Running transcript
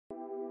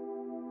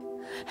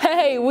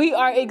Hey, we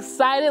are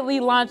excitedly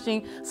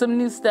launching some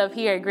new stuff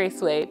here at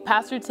Graceway.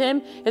 Pastor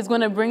Tim is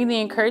going to bring the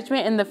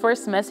encouragement in the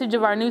first message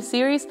of our new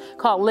series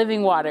called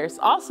Living Waters.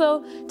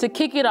 Also, to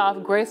kick it off,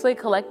 Graceway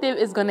Collective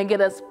is going to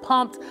get us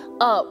pumped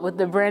up with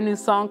the brand new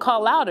song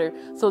called Louder.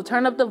 So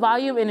turn up the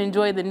volume and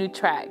enjoy the new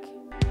track.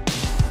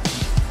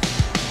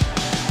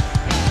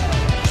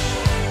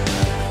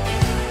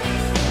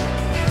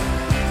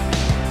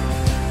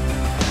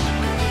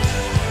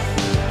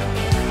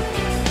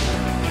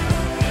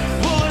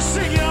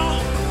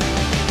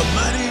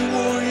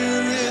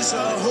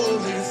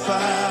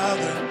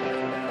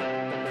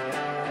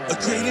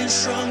 Great and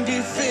strong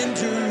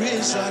defender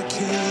is our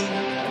King,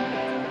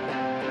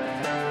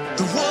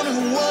 the one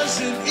who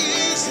was and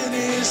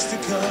is to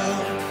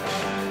come,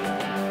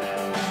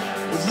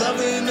 with love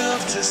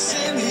enough to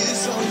send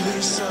his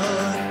only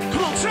Son.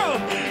 Come on, tell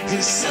him.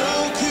 He's so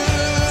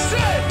good.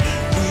 Say.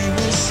 We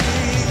will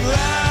sing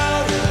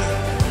louder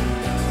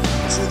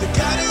to the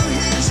God who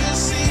hears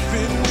us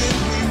even when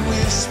we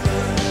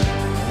whisper,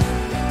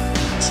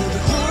 to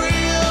the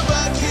glory of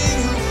our King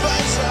who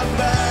fights our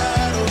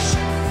battles.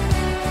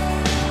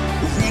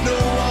 We know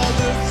all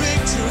the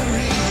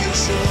victory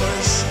is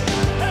yours.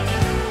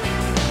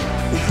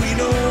 We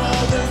know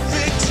all the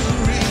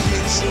victory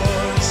is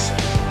yours.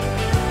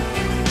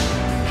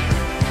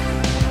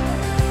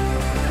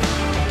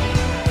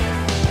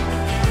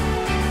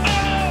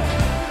 Oh!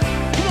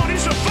 Come on,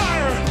 it's a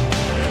fire!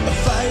 A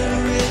fire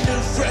in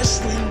a fresh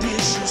wind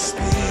is your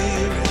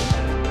spirit,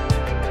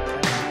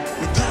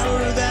 with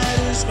power that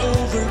has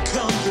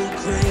overcome the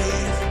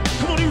grave.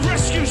 Come on, he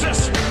rescues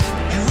us!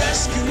 You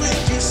rescue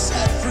and you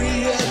set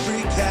free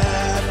every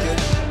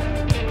captive,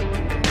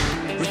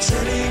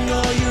 returning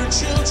all your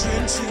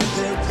children to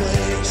their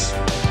place.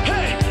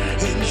 Hey!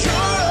 In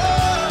your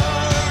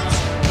arms,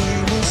 we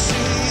will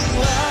sing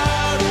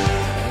louder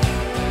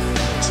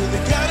to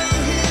the God who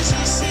hears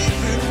us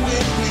even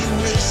when we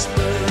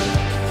whisper,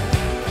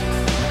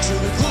 to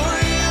the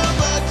glory of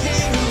our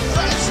King who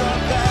fights our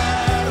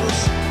battles.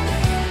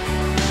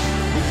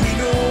 We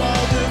know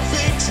all the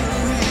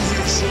victory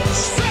is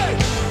yours.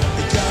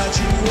 God,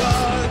 you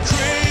are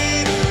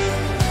greater.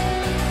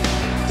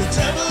 The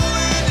devil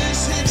and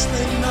his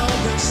henchmen all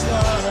been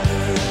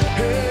slaughtered.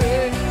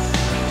 Hey.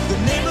 The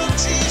name of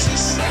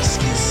Jesus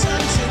rescues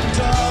sons and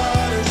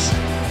daughters.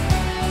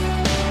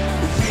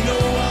 We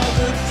know all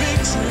the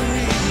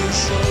victory is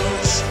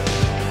yours.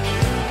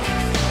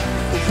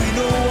 We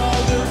know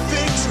all the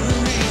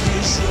victory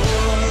is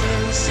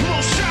yours. Come on,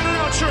 shout it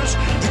out, church.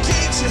 The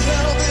gates of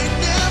hell, they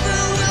never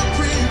will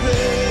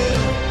prevail.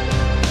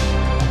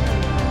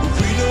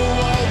 We know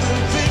all the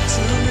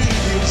victory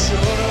is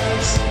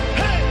yours.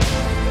 Hey!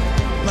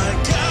 My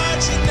God,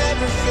 you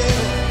never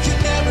fail. You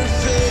never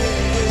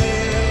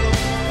fail.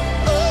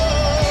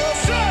 Oh,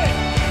 say!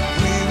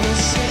 We will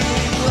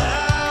sing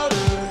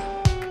louder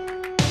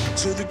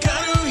to the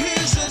God who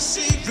hears us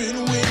even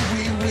when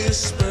we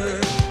whisper.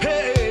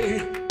 Hey!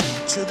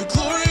 To the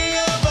glory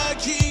of our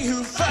King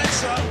who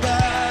fights our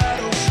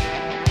battles.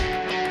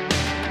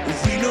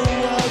 We know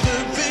all the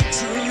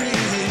victory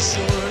is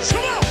yours.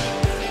 Come on!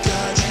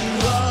 God, you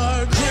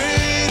are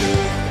greater.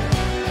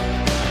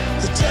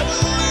 The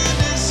devil and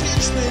his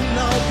henchmen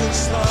all been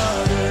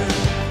slaughtered.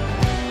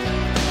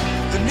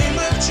 The name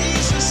of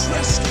Jesus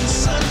rescues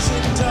sons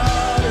and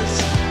daughters.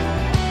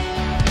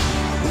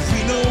 We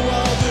know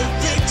all the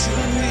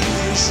victory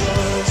is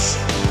yours.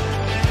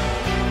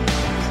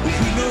 We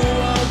know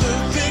all the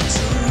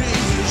victory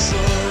is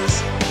yours.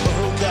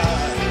 Oh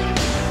God,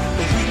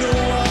 we know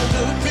all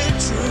the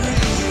victory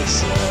is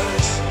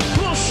yours.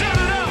 Come on, shout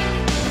it out.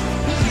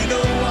 We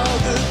know all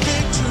the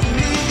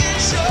victory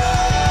is yours.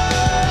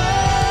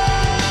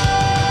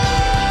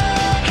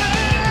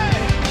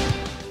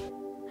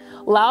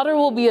 Louder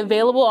will be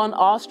available on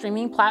all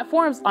streaming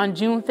platforms on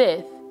June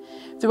 5th.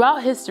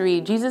 Throughout history,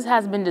 Jesus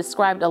has been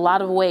described a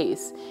lot of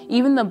ways.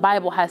 Even the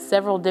Bible has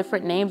several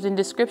different names and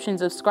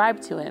descriptions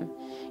ascribed to him.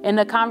 In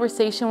a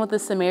conversation with the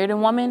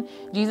Samaritan woman,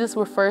 Jesus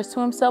refers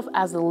to himself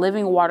as the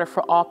living water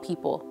for all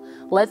people.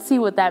 Let's see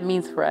what that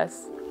means for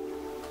us.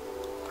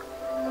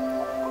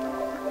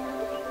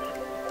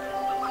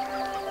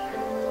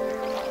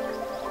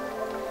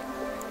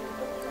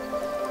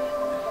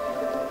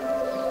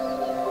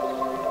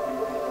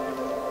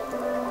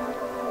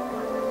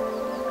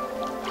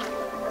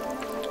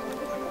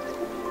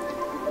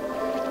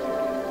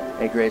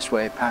 Hey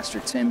Graceway, Pastor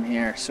Tim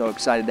here. So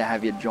excited to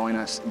have you join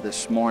us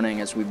this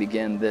morning as we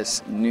begin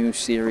this new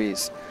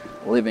series,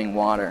 Living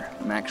Water.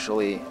 I'm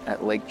actually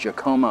at Lake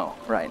Giacomo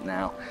right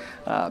now.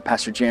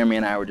 Pastor Jeremy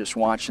and I were just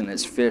watching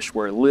this fish.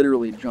 We're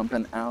literally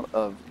jumping out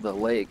of the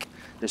lake,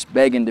 just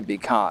begging to be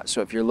caught.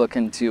 So if you're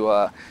looking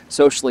to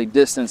socially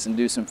distance and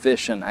do some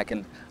fishing, I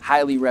can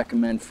highly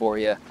recommend for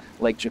you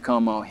Lake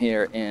Giacomo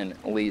here in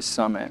Lee's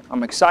Summit.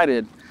 I'm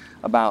excited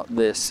about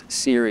this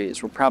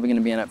series. We're probably going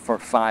to be in it for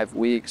 5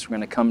 weeks. We're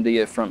going to come to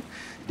you from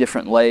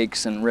different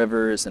lakes and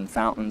rivers and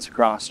fountains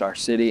across our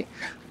city,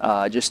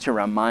 just to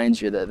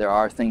remind you that there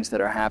are things that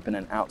are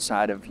happening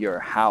outside of your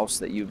house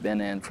that you've been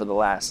in for the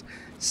last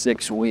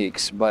 6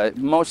 weeks. But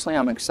mostly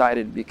I'm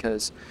excited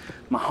because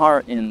my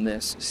heart in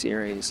this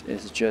series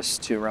is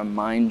just to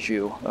remind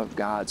you of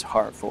God's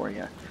heart for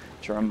you,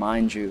 to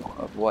remind you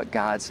of what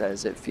God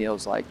says it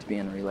feels like to be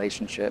in a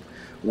relationship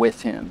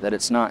with Him, that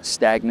it's not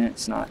stagnant,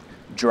 it's not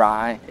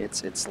dry,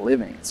 it's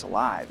living, it's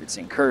alive, it's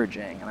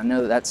encouraging. And I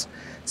know that that's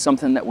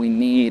something that we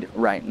need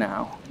right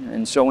now.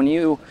 And so when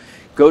you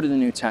go to the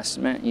New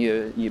Testament,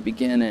 you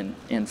begin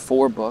in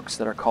 4 books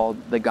that are called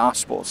the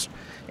Gospels.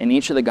 And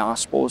each of the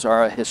Gospels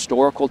are a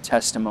historical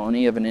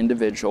testimony of an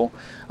individual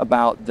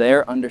about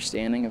their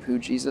understanding of who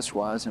Jesus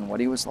was and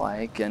what He was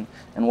like and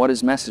what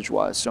His message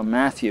was. So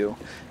Matthew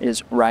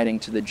is writing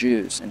to the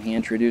Jews, and he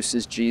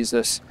introduces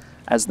Jesus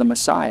as the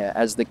Messiah,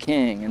 as the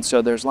King. And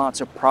so there's lots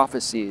of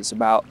prophecies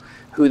about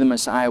who the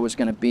Messiah was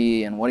going to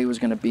be and what He was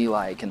going to be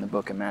like in the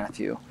book of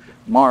Matthew.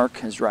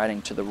 Mark is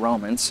writing to the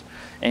Romans,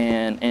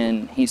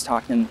 and he's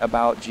talking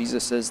about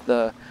Jesus as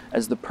the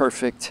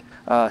perfect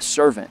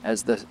servant,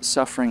 as the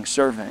suffering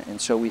servant. And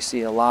so we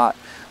see a lot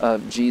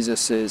of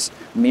Jesus's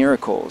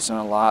miracles and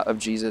a lot of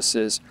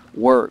Jesus's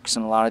works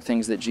and a lot of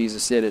things that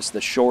Jesus did. It's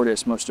the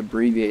shortest, most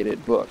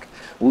abbreviated book.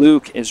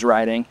 Luke is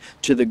writing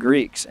to the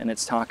Greeks, and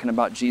it's talking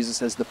about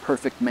Jesus as the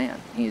perfect man.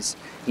 He's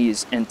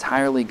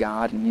entirely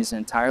God and He's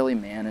entirely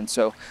man. And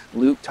so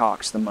Luke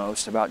talks the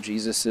most about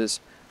Jesus's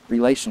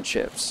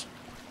relationships.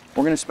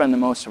 We're going to spend the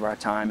most of our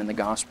time in the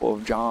Gospel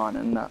of John,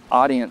 and the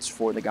audience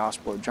for the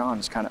Gospel of John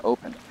is kind of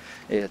open.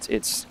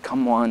 It's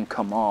come one,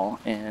 come all.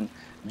 And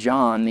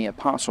John, the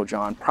Apostle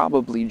John,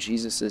 probably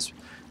Jesus's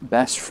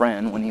best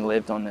friend when he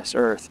lived on this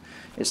earth,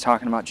 is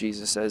talking about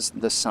Jesus as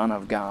the Son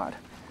of God.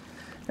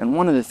 And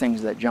one of the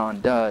things that John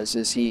does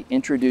is he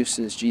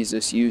introduces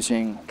Jesus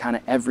using kind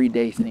of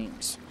everyday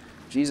themes.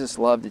 Jesus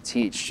loved to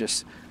teach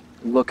just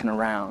looking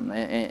around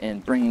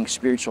and bringing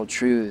spiritual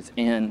truth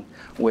in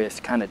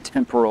with kind of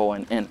temporal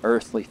and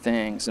earthly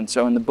things. And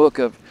so in the book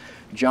of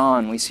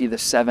John, we see the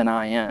 7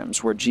 I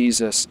Ams, where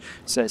Jesus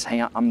says,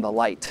 hey, I'm the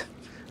light.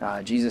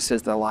 Jesus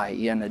is the light.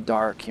 You're in the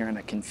dark, you're in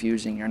a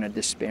confusing, you're in a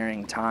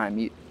despairing time.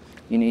 You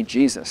need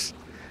Jesus.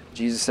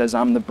 Jesus says,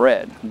 I'm the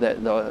bread.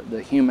 That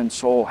the human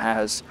soul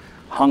has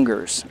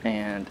hungers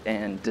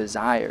and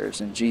desires.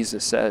 And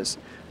Jesus says,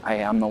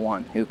 hey, I'm the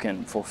one who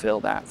can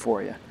fulfill that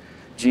for you.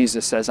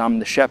 Jesus says, I'm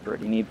the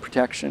shepherd. You need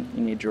protection,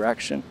 you need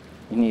direction,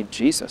 you need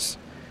Jesus.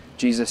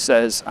 Jesus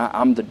says,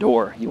 I'm the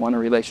door. You want a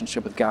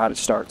relationship with God, it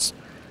starts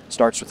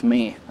with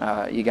me.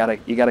 You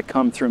gotta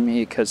come through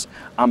me because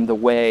I'm the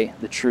way,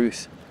 the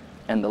truth,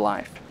 and the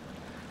life.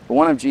 But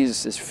one of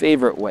Jesus'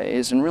 favorite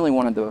ways, and really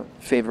one of the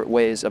favorite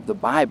ways of the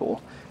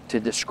Bible to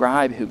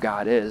describe who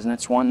God is, and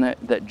it's one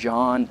that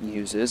John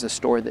uses, a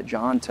story that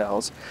John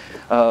tells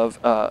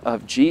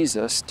of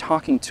Jesus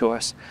talking to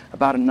us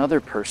about another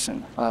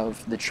person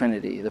of the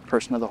Trinity, the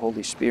person of the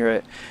Holy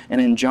Spirit. And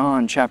in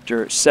John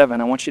chapter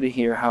 7, I want you to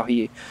hear how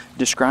he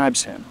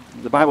describes Him.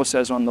 The Bible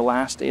says, on the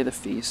last day of the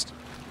feast,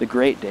 the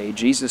great day,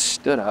 Jesus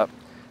stood up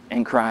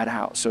and cried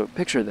out. So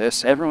picture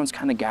this, everyone's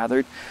kind of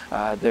gathered,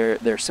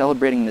 they're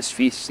celebrating this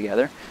feast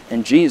together,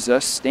 and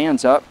Jesus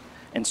stands up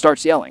and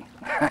starts yelling,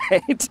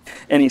 right?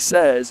 And He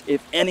says,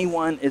 if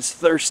anyone is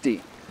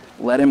thirsty,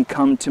 let him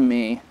come to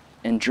me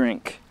and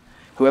drink.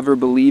 Whoever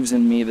believes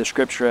in me, the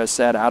scripture has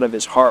said, out of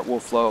his heart will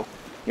flow,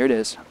 here it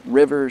is,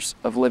 rivers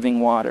of living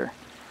water.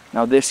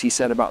 Now this He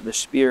said about the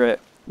Spirit,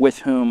 with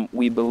whom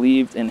we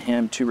believed in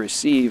Him to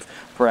receive,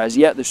 for as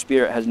yet the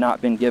Spirit has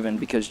not been given,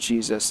 because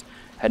Jesus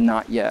had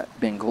not yet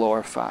been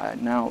glorified.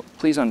 Now,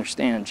 please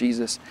understand,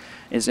 Jesus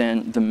is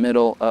in the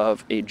middle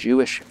of a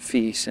Jewish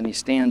feast, and He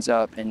stands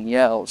up and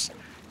yells,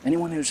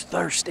 anyone who's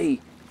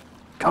thirsty,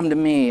 come to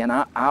me, and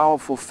I'll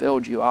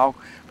fulfill you. I'll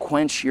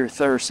quench your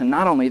thirst. And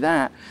not only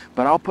that,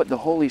 but I'll put the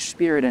Holy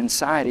Spirit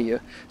inside of you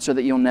so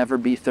that you'll never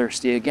be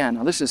thirsty again.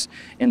 Now, this is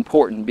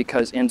important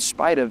because in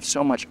spite of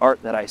so much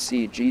art that I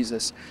see,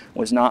 Jesus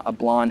was not a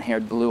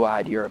blonde-haired,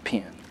 blue-eyed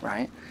European,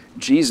 right?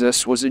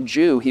 Jesus was a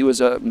Jew. He was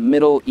a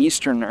Middle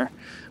Easterner.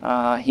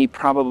 He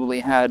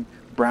probably had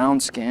brown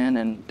skin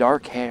and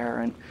dark hair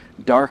and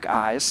dark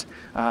eyes.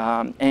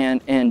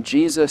 And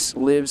Jesus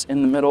lives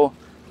in the middle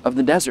of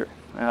the desert.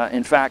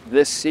 In fact,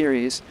 this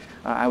series,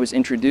 I was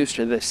introduced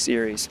to this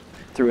series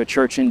through a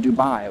church in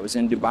Dubai. I was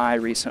in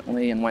Dubai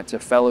recently and went to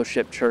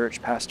Fellowship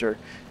Church. Pastor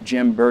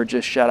Jim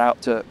Burgess, shout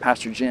out to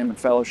Pastor Jim and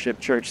Fellowship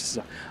Church. It's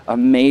an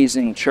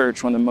amazing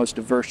church, one of the most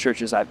diverse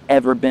churches I've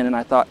ever been in.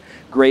 I thought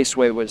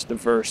Graceway was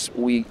diverse.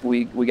 We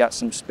got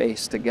some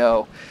space to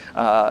go.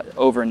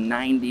 Over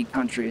 90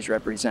 countries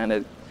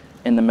represented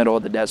in the middle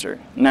of the desert.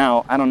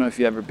 Now, I don't know if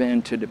you've ever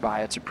been to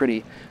Dubai. It's a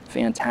pretty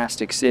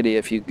fantastic city.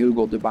 If you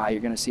Google Dubai, you're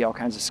going to see all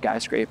kinds of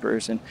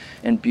skyscrapers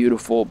and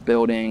beautiful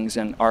buildings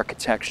and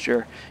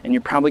architecture, and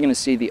you're probably going to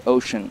see the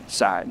ocean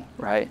side,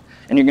 right?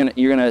 And you're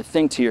going to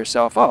think to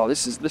yourself, oh,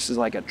 this is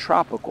like a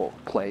tropical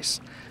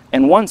place.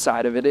 And one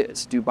side of it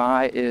is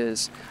Dubai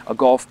is a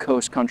Gulf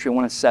Coast country,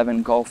 one of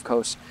 7 Gulf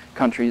Coast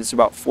countries. It's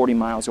about 40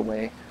 miles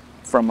away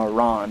from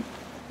Iran.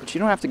 But you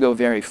don't have to go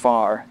very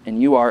far,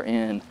 and you are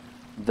in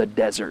the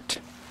desert.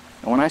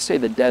 And when I say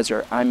the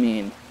desert, I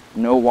mean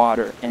no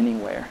water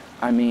anywhere.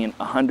 I mean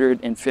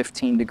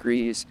 115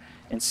 degrees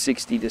and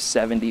 60 to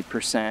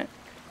 70%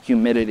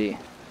 humidity.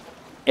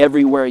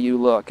 Everywhere you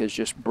look is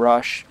just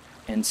brush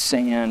and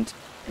sand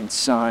and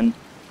sun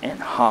and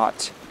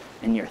hot,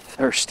 and you're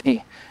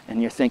thirsty,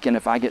 and you're thinking,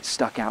 if I get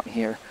stuck out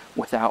here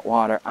without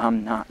water,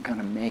 I'm not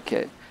gonna make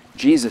it.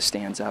 Jesus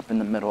stands up in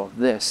the middle of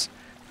this,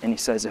 and he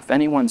says, if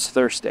anyone's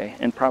thirsty,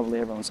 and probably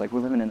everyone's like, we're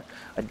living in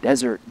a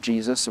desert,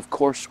 Jesus, of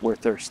course we're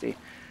thirsty.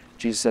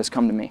 Jesus says,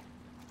 come to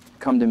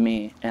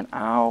me, and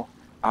I'll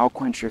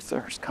quench your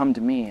thirst. Come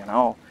to me, and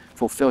I'll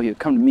fulfill you.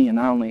 Come to me, and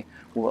not only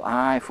will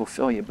I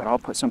fulfill you, but I'll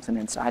put something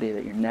inside of you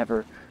that you're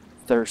never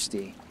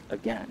thirsty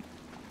again.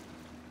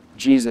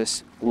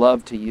 Jesus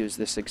loved to use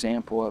this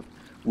example of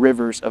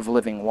rivers of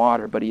living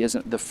water, but he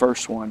isn't the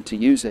first one to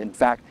use it. In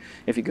fact,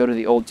 if you go to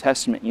the Old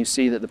Testament, you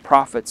see that the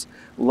prophets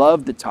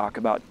love to talk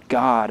about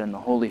God and the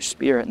Holy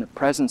Spirit and the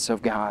presence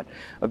of God,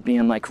 of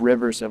being like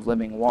rivers of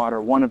living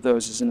water. One of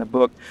those is in the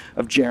book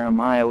of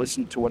Jeremiah.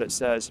 Listen to what it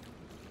says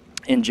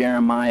in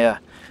Jeremiah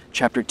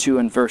chapter 2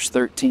 and verse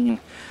 13.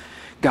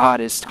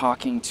 God is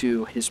talking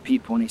to his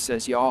people, and he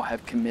says, y'all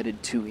have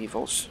committed two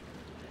evils.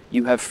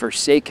 You have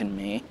forsaken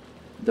me,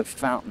 the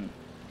fountain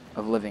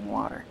of living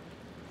water.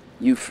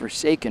 You've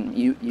forsaken,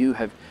 you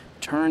have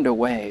turned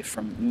away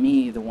from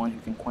me, the one who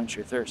can quench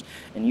your thirst,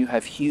 and you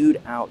have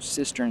hewed out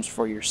cisterns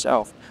for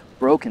yourself,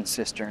 broken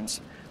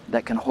cisterns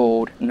that can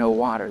hold no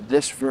water.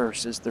 This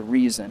verse is the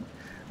reason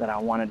that I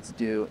wanted to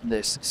do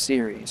this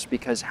series,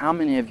 because how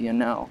many of you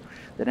know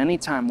that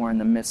anytime we're in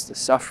the midst of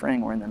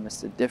suffering, we're in the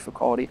midst of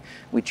difficulty,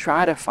 we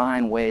try to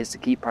find ways to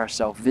keep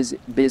ourselves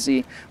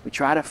busy, we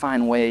try to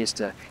find ways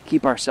to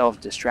keep ourselves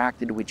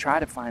distracted, we try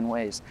to find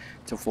ways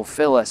to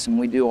fulfill us, and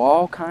we do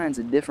all kinds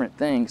of different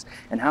things.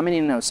 And how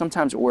many know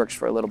sometimes it works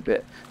for a little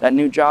bit? That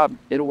new job,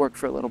 it'll work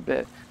for a little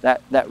bit.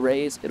 That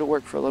raise, it'll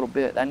work for a little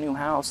bit. That new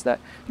house, that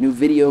new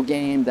video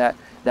game, that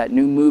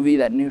new movie,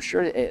 that new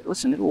shirt,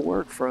 listen, it'll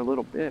work for a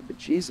little bit. But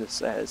Jesus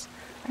says,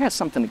 I got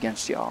something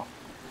against y'all.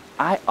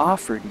 I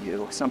offered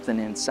you something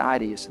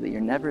inside of you so that you're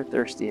never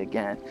thirsty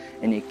again.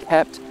 And you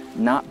kept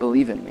not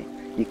believing me.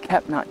 You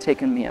kept not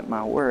taking me at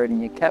my word.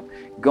 And you kept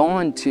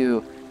going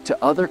to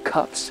other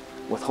cups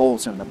with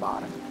holes in the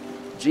bottom.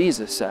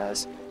 Jesus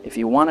says, if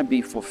you want to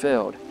be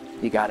fulfilled,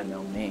 you got to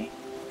know me.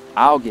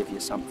 I'll give you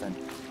something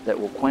that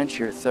will quench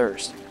your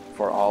thirst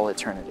for all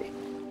eternity.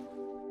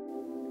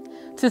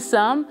 To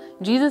some,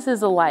 Jesus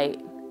is a light.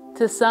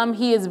 To some,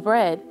 he is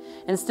bread.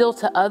 And still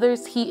to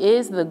others, he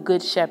is the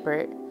good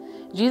shepherd.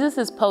 Jesus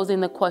is posing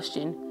the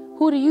question,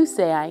 who do you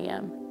say I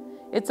am?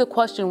 It's a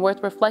question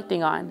worth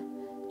reflecting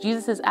on.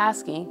 Jesus is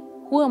asking,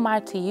 who am I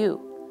to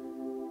you?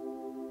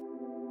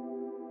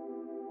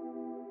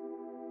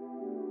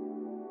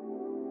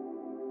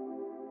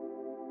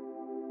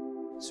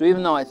 So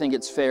even though I think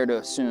it's fair to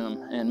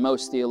assume, and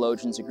most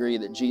theologians agree,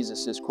 that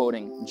Jesus is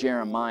quoting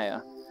Jeremiah,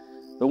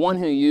 the one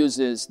who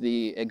uses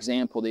the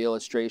example, the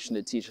illustration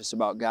to teach us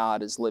about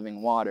God as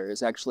living water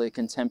is actually a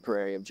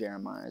contemporary of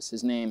Jeremiah's.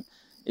 His name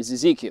is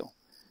Ezekiel.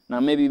 Now,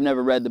 maybe you've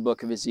never read the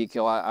book of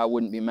Ezekiel. I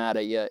wouldn't be mad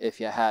at you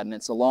if you hadn't.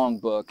 It's a long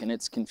book, and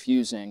it's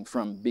confusing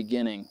from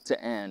beginning to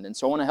end. And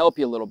so I want to help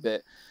you a little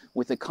bit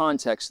with the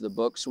context of the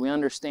book so we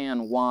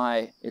understand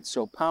why it's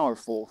so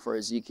powerful for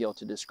Ezekiel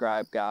to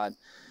describe God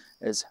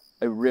as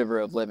a river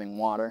of living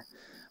water.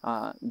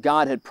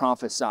 God had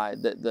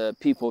prophesied that the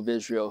people of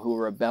Israel who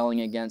were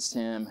rebelling against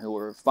him, who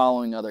were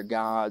following other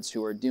gods,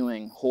 who were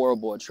doing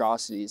horrible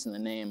atrocities in the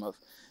name of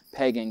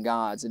pagan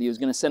gods, that he was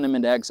going to send them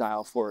into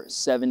exile for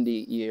 70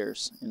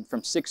 years. And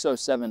from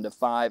 607 to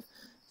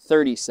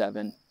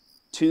 537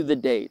 to the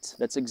date,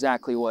 that's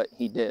exactly what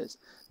he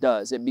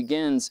does. It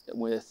begins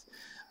with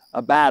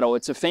a battle.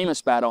 It's a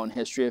famous battle in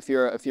history. If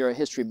you're a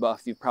history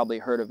buff, you've probably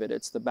heard of it.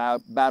 It's the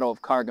Battle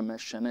of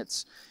Carchemish, and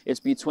it's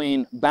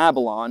between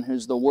Babylon,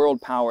 who's the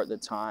world power at the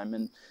time,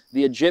 and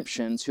the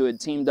Egyptians, who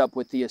had teamed up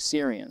with the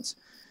Assyrians.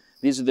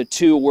 These are the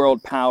two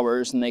world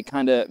powers, and they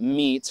kind of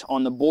meet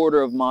on the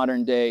border of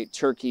modern-day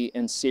Turkey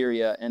and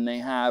Syria, and they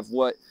have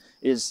what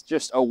is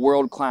just a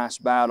world-class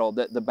battle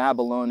that the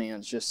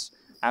Babylonians just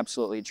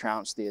absolutely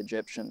trounced the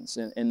Egyptians,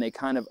 and they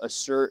kind of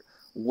assert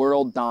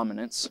world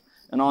dominance.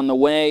 And on the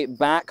way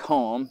back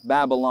home,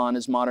 Babylon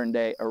is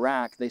modern-day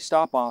Iraq, they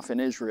stop off in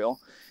Israel,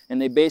 and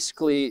they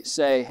basically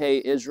say,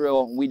 hey,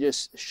 Israel, we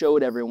just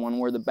showed everyone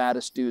we're the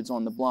baddest dudes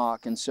on the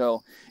block, and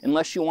so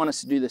unless you want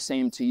us to do the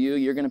same to you,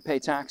 you're going to pay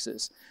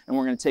taxes. And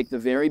we're going to take the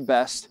very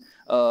best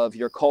of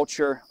your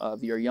culture,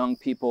 of your young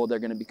people. They're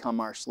going to become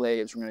our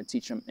slaves. We're going to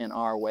teach them in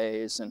our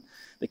ways. And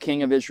the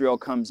king of Israel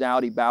comes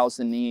out. He bows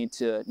the knee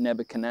to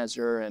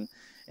Nebuchadnezzar, and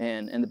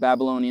the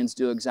Babylonians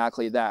do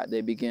exactly that.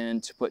 They begin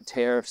to put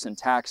tariffs and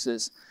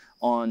taxes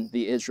on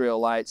the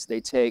Israelites. They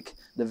take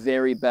the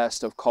very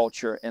best of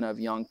culture and of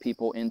young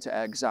people into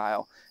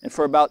exile. And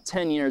for about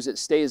 10 years, it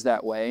stays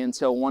that way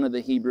until one of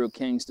the Hebrew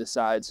kings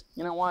decides,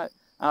 you know what?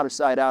 Out of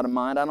sight, out of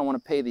mind. I don't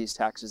want to pay these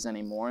taxes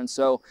anymore. And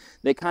so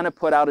they kind of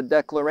put out a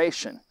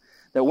declaration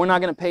that we're not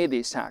going to pay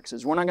these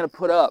taxes. We're not going to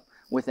put up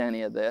with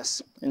any of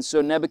this. And so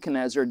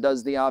Nebuchadnezzar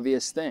does the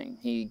obvious thing.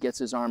 He gets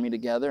his army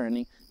together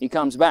and he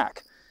comes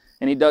back.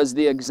 And he does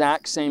the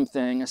exact same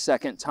thing a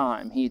second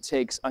time. He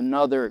takes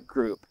another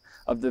group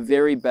of the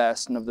very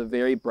best and of the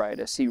very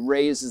brightest. He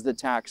raises the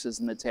taxes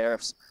and the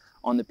tariffs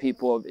on the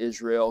people of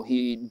Israel.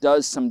 He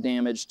does some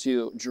damage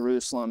to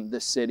Jerusalem, the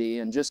city,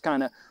 and just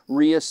kind of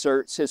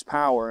reasserts his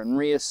power and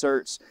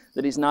reasserts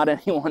that he's not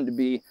anyone to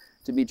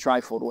be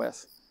trifled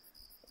with.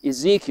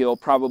 Ezekiel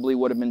probably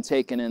would have been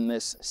taken in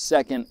this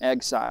second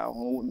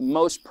exile.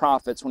 Most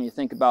prophets, when you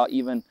think about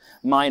even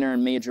minor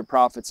and major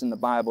prophets in the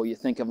Bible, you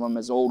think of them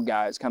as old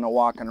guys kind of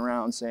walking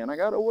around saying, I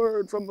got a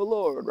word from the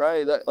Lord,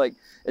 right? Like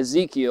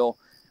Ezekiel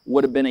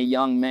would have been a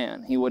young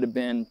man. He would have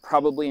been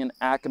probably an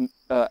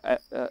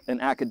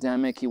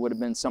academic. He would have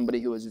been somebody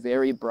who was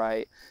very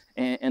bright.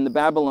 And the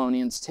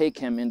Babylonians take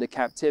him into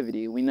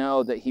captivity. We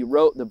know that he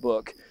wrote the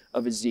book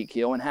of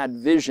Ezekiel and had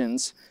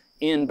visions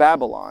in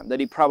Babylon, that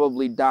he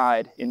probably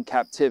died in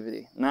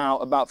captivity. Now,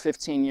 about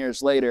 15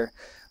 years later,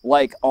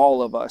 like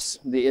all of us,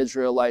 the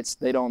Israelites,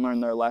 they don't learn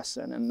their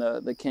lesson. And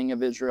the king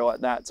of Israel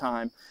at that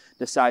time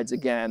decides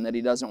again that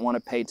he doesn't want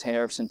to pay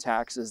tariffs and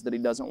taxes, that he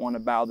doesn't want to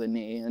bow the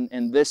knee.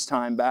 And this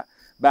time,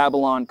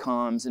 Babylon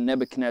comes and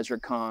Nebuchadnezzar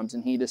comes,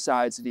 and he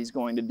decides that he's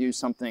going to do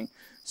something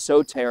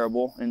so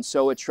terrible and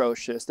so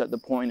atrocious that the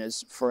point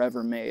is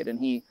forever made. And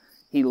he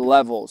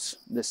levels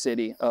the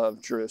city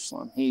of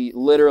Jerusalem. He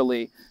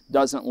literally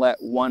doesn't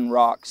let one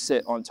rock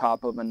sit on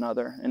top of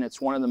another. And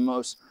it's one of the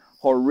most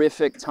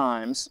horrific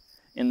times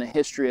in the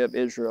history of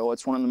Israel.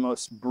 It's one of the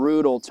most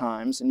brutal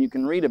times, and you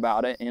can read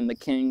about it in the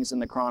Kings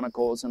and the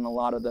Chronicles and a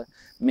lot of the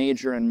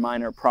major and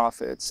minor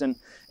prophets. And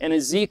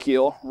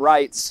Ezekiel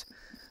writes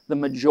the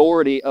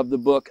majority of the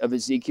book of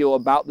Ezekiel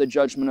about the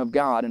judgment of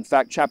God. In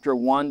fact, chapter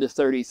 1 to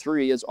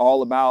 33 is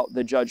all about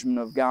the judgment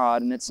of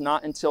God. And it's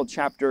not until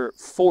chapter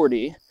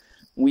 40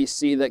 we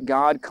see that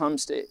God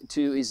comes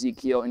to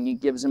Ezekiel and he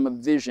gives him a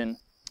vision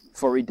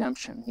for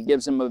redemption. He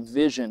gives him a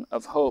vision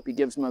of hope. He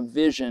gives him a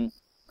vision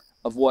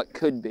of what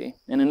could be.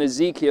 And in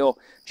Ezekiel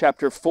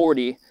chapter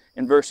 40,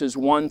 in verses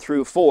 1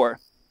 through 4,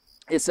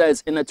 it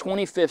says, in the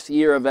 25th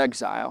year of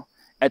exile,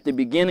 at the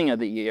beginning of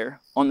the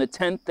year, on the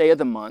 10th day of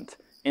the month,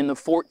 in the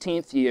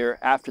 14th year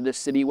after the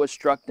city was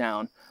struck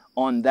down,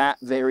 on that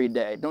very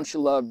day. Don't you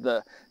love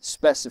the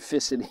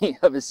specificity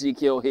of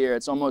Ezekiel here?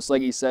 It's almost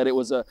like he said it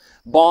was a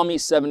balmy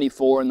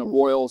 74 and the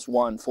Royals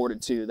won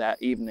 4-2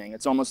 that evening.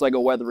 It's almost like a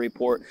weather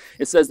report.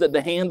 It says that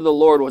the hand of the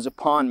Lord was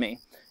upon me,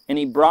 and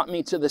he brought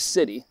me to the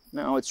city.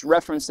 Now, it's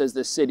referenced as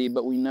the city,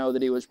 but we know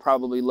that he was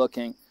probably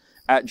looking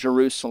at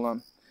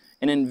Jerusalem.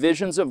 And in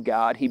visions of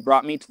God, he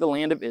brought me to the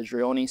land of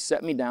Israel, and he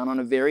set me down on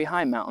a very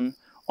high mountain,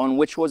 on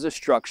which was a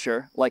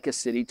structure like a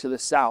city to the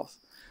south.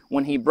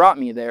 When he brought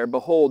me there,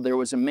 behold, there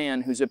was a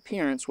man whose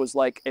appearance was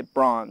like a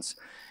bronze,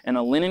 and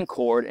a linen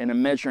cord and a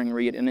measuring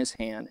reed in his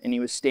hand, and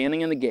he was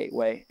standing in the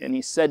gateway, and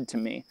he said to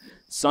me,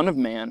 Son of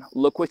man,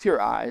 look with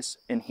your eyes,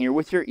 and hear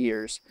with your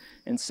ears,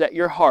 and set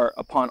your heart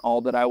upon all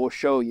that I will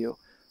show you.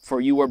 For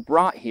you were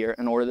brought here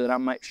in order that I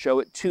might show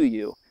it to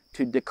you,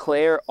 to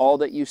declare all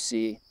that you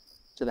see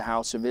to the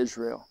house of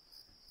Israel.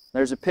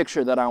 There's a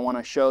picture that I want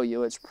to show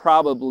you. It's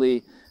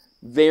probably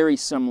very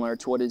similar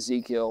to what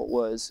Ezekiel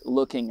was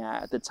looking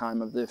at the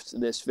time of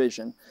this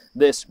vision.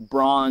 This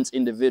bronze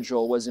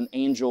individual was an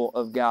angel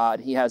of God.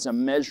 He has a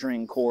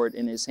measuring cord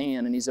in his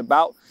hand, and he's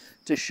about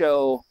to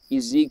show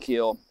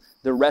Ezekiel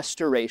the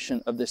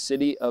restoration of the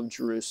city of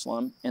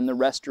Jerusalem and the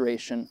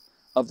restoration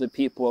of the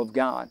people of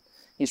God.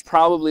 He's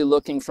probably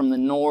looking from the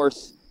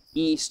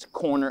northeast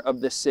corner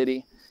of the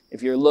city.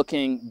 If you're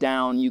looking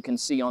down, you can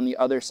see on the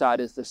other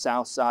side is the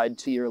south side.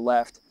 To your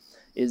left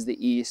is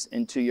the east,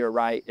 and to your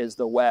right is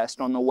the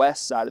west. On the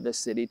west side of the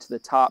city, to the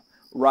top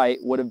right,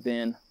 would have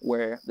been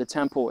where the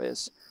temple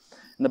is.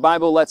 And the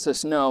Bible lets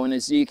us know in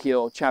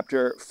Ezekiel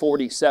chapter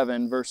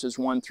 47, verses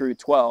 1 through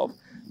 12,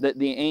 that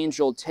the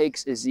angel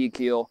takes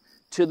Ezekiel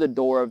to the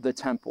door of the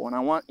temple. And I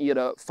want you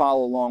to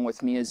follow along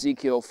with me,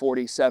 Ezekiel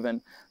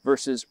 47,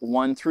 verses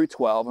 1 through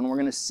 12, and we're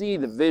going to see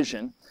the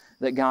vision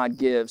that God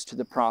gives to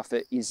the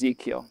prophet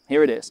Ezekiel.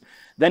 Here it is.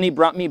 Then he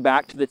brought me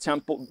back to the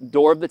temple,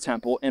 door of the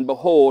temple, and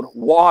behold,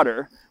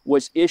 water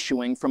was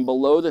issuing from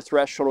below the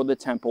threshold of the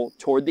temple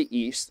toward the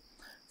east,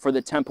 for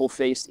the temple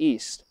faced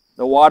east.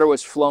 The water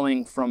was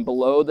flowing from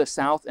below the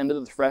south end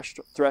of the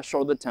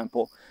threshold of the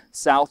temple,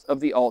 south of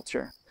the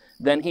altar.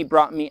 Then he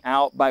brought me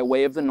out by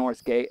way of the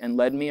north gate and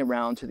led me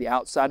around to the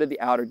outside of the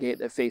outer gate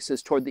that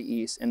faces toward the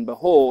east. And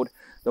behold,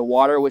 the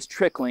water was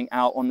trickling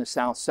out on the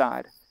south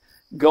side.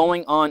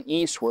 Going on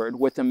eastward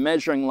with a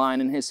measuring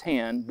line in his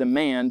hand,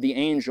 the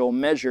angel,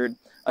 measured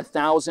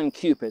 1,000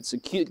 cubits.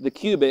 The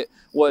cubit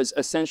was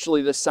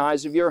essentially the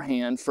size of your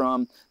hand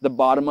from the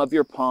bottom of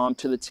your palm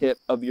to the tip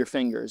of your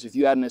fingers. If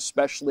you had an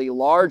especially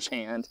large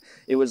hand,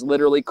 it was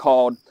literally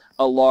called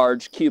a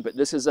large cubit.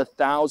 This is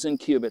 1,000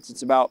 cubits.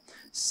 It's about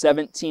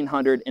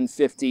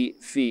 1,750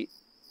 feet.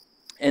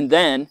 And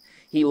then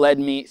he led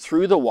me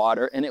through the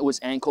water, and it was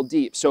ankle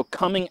deep. So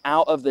coming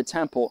out of the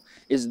temple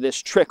is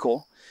this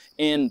trickle,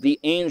 and the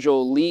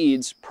angel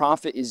leads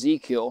prophet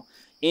Ezekiel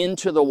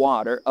into the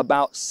water,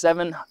 about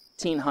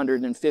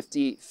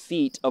 1,750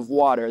 feet of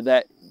water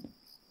that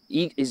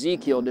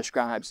Ezekiel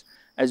describes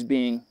as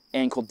being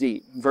ankle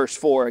deep. Verse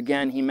 4,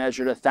 again, he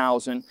measured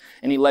 1,000,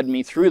 and he led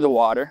me through the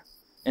water,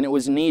 and it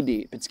was knee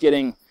deep. It's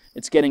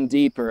getting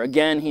deeper.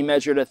 Again, he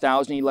measured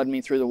 1,000, he led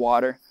me through the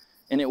water,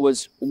 and it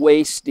was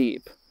waist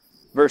deep.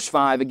 Verse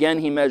 5, again,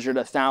 he measured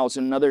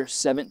 1,000, another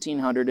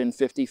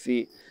 1,750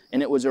 feet,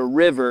 and it was a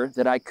river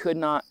that I could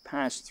not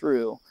pass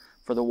through,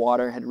 for the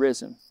water had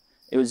risen.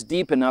 It was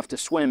deep enough to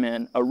swim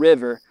in, a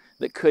river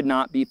that could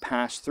not be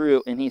passed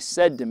through. And he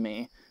said to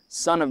me,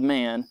 Son of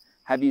man,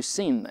 have you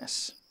seen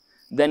this?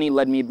 Then he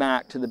led me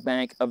back to the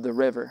bank of the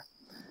river.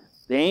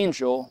 The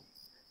angel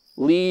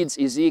leads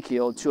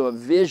Ezekiel to a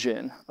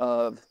vision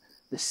of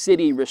the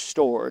city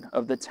restored,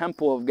 of the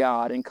temple of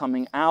God, and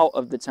coming out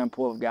of the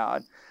temple of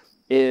God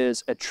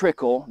is a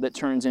trickle that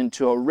turns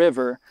into a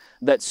river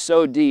that's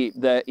so deep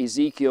that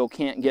Ezekiel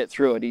can't get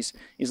through it.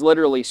 He's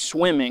literally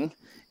swimming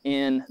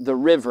in the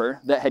river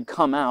that had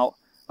come out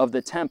of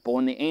the temple,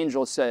 and the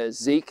angel says,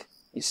 Zeke,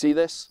 you see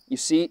this? You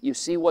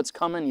see what's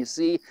coming? You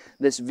see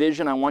this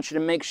vision? I want you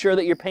to make sure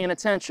that you're paying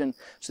attention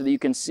so that you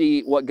can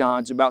see what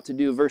God's about to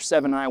do. Verse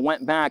 7, and I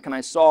went back and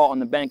I saw on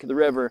the bank of the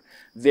river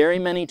very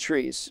many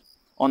trees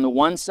on the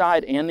one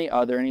side and the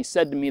other. And he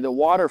said to me, the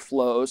water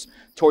flows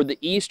toward the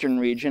eastern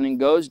region and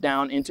goes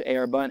down into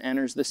Araba and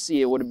enters the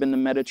sea. It would have been the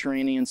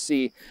Mediterranean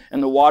Sea.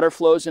 And the water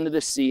flows into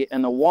the sea,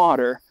 and the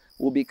water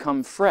will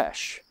become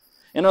fresh.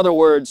 In other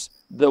words,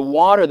 the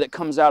water that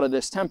comes out of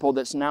this temple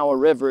that's now a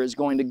river is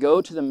going to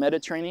go to the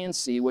Mediterranean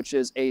Sea, which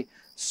is a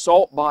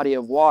salt body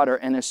of water.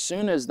 And as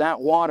soon as that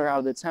water out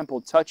of the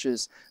temple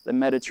touches the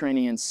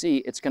Mediterranean Sea,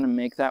 it's going to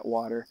make that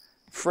water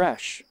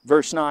fresh.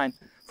 Verse 9,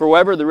 for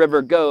wherever the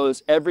river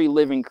goes, every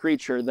living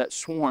creature that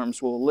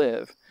swarms will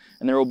live.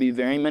 And there will be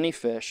very many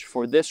fish,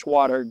 for this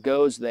water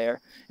goes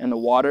there, and the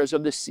waters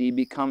of the sea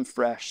become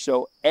fresh.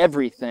 So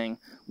everything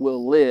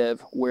will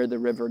live where the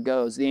river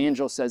goes. The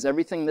angel says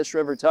everything this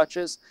river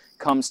touches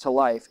comes to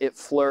life. It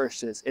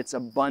flourishes. It's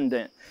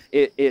abundant.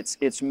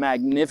 It's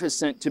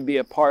magnificent to be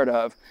a part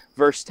of.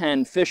 Verse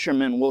 10,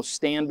 fishermen will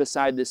stand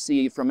beside the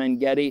sea from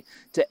En-gedi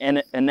to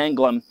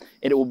Eneglaim.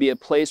 It will be a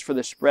place for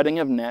the spreading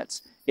of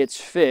nets. Its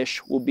fish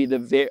will be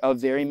of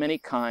very many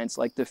kinds,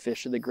 like the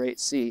fish of the great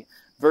sea.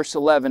 Verse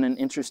 11, an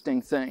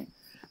interesting thing.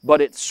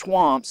 But its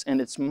swamps and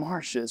its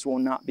marshes will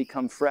not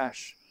become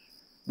fresh.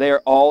 They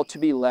are all to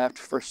be left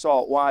for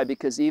salt. Why?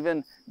 Because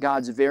even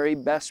God's very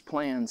best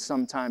plans,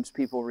 sometimes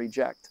people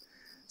reject.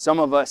 Some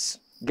of us,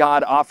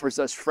 God offers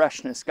us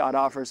freshness. God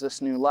offers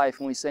us new life.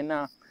 And we say,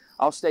 no,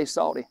 I'll stay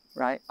salty,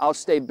 right? I'll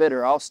stay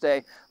bitter. I'll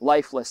stay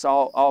lifeless.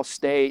 I'll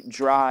stay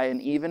dry.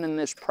 And even in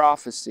this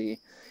prophecy,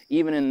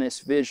 even in this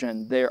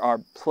vision, there are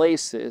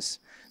places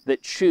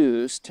that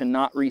choose to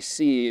not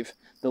receive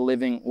the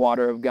living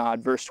water of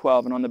God. Verse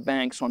 12, and on the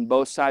banks on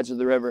both sides of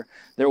the river,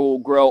 there will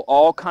grow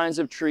all kinds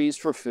of trees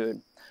for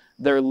food.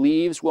 Their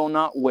leaves will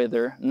not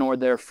wither, nor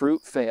their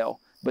fruit fail,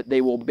 but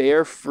they will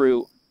bear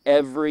fruit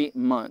every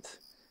month.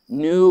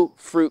 New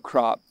fruit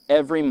crop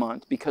every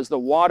month, because the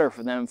water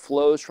for them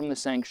flows from the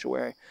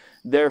sanctuary.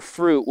 Their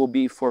fruit will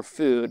be for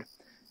food,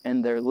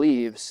 and their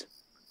leaves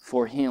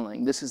for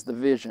healing. This is the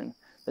vision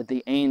that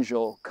the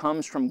angel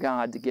comes from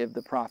God to give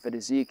the prophet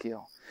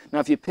Ezekiel. Now,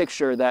 if you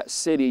picture that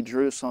city,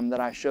 Jerusalem, that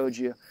I showed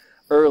you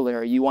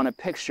earlier, you want to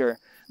picture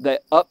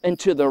that up and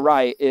to the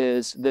right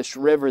is this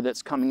river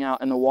that's coming out,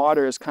 and the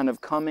water is kind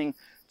of coming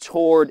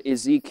toward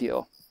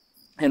Ezekiel.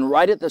 And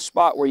right at the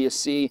spot where you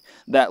see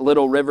that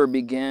little river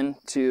begin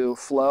to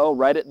flow,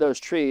 right at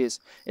those trees,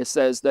 it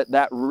says that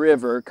that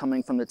river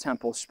coming from the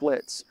temple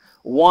splits.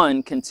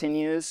 One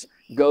continues,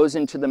 goes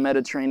into the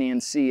Mediterranean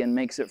Sea and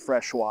makes it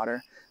fresh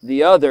water.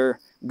 The other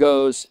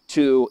goes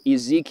to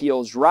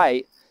Ezekiel's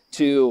right,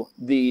 to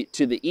the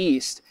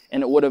east,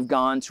 and it would have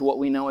gone to what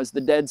we know as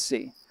the Dead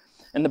Sea.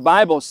 And the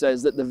Bible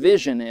says that the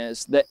vision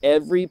is that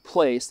every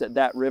place that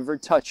that river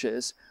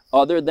touches,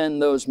 other than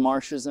those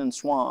marshes and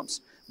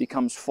swamps,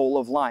 becomes full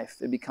of life.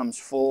 It becomes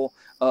full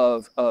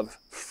of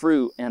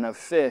fruit and of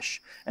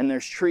fish, and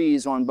there's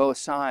trees on both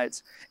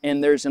sides,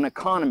 and there's an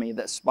economy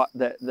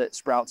that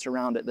sprouts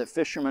around it, that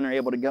fishermen are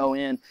able to go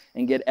in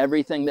and get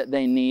everything that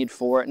they need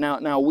for it.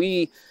 Now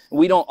we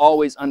don't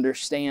always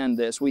understand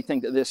this. We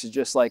think that this is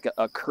just like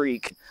a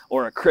creek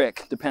or a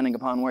crick, depending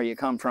upon where you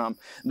come from,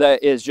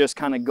 that is just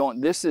kind of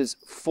going. This is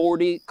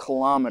 40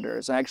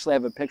 kilometers. I actually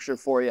have a picture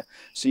for you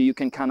so you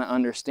can kind of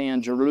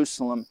understand.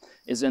 Jerusalem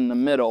is in the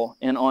middle,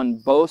 and on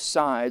both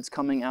sides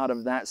coming out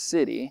of that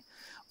city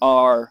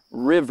are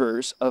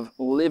rivers of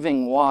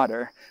living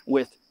water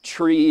with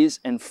trees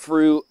and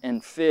fruit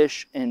and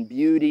fish and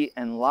beauty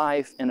and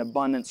life and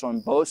abundance on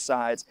both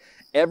sides.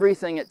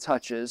 Everything it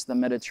touches, the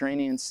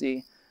Mediterranean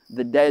Sea,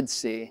 the Dead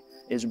Sea,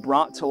 is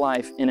brought to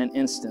life in an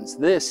instance.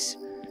 This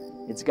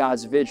is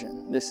God's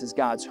vision. This is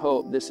God's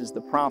hope. This is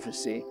the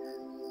prophecy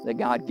that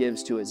God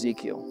gives to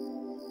Ezekiel.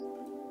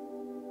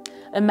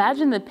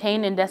 Imagine the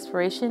pain and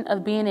desperation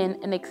of being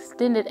in an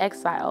extended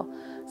exile.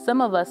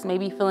 Some of us may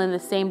be feeling the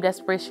same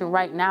desperation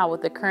right now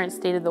with the current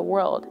state of the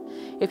world.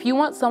 If you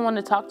want someone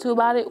to talk to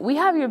about it, we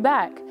have your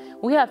back.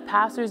 We have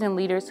pastors and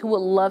leaders who would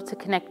love to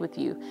connect with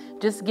you.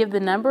 Just give the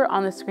number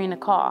on the screen a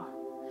call.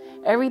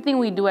 Everything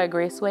we do at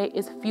Graceway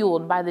is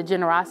fueled by the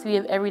generosity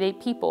of everyday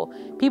people,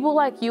 people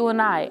like you and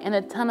I, and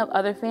a ton of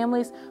other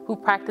families who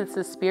practice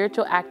the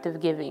spiritual act of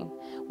giving.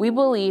 We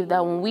believe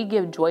that when we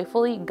give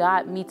joyfully,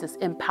 God meets us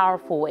in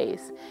powerful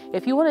ways.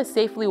 If you want to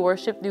safely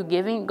worship through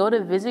giving, go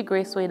to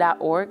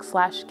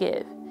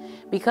visitgraceway.org/give.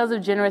 Because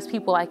of generous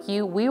people like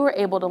you, we were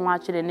able to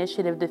launch an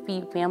initiative to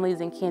feed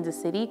families in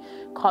Kansas City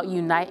called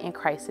Unite in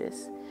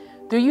Crisis.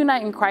 Through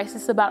Unite in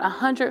Crisis, about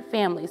 100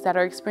 families that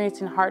are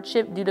experiencing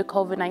hardship due to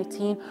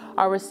COVID-19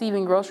 are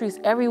receiving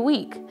groceries every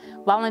week.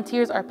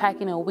 Volunteers are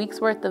packing a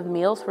week's worth of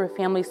meals for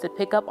families to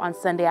pick up on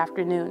Sunday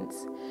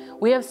afternoons.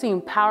 We have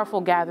seen powerful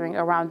gathering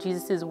around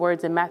Jesus'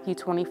 words in Matthew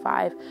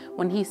 25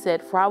 when he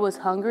said, "For I was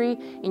hungry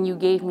and you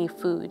gave me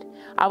food.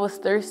 I was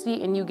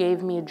thirsty and you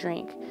gave me a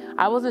drink.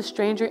 I was a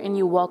stranger and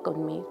you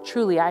welcomed me.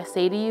 Truly I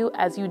say to you,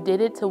 as you did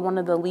it to one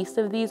of the least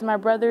of these, my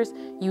brothers,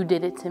 you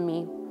did it to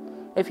me."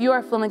 If you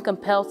are feeling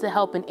compelled to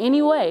help in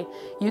any way,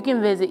 you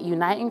can visit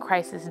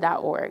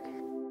uniteincrisis.org.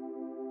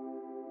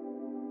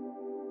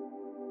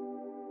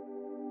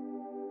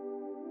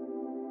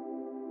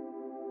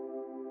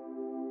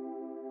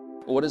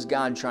 What is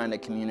God trying to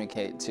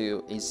communicate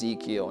to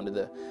Ezekiel and to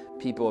the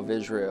people of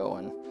Israel,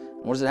 and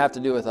what does it have to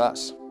do with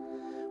us?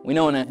 We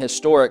know in a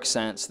historic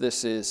sense,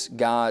 this is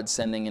God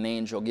sending an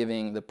angel,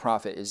 giving the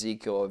prophet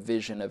Ezekiel a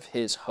vision of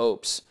his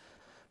hopes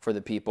for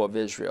the people of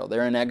Israel.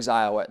 They're in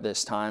exile at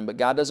this time, but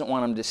God doesn't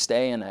want them to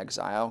stay in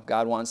exile.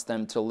 God wants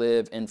them to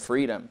live in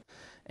freedom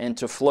and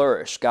to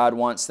flourish. God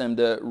wants them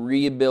to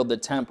rebuild the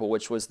temple,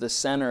 which was the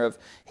center of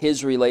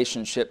his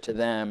relationship to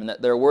them, and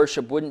that their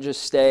worship wouldn't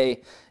just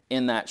stay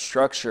in that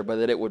structure, but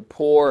that it would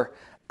pour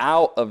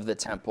out of the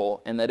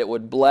temple and that it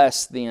would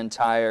bless the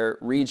entire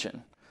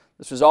region.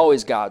 This was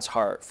always God's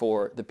heart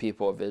for the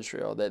people of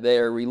Israel, that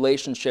their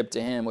relationship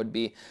to him would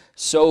be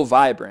so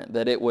vibrant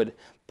that it would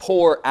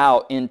pour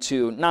out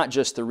into not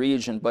just the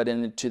region, but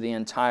into the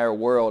entire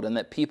world, and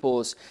that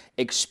people's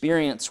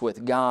experience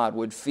with God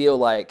would feel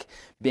like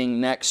being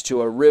next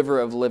to a river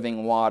of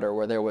living water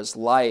where there was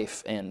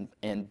life and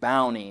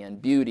bounty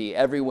and beauty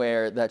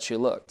everywhere that you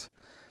looked.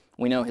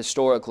 We know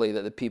historically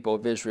that the people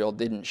of Israel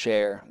didn't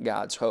share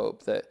God's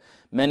hope, that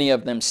many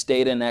of them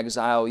stayed in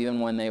exile even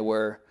when they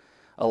were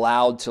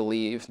allowed to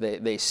leave.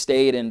 They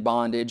stayed in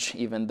bondage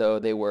even though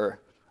they were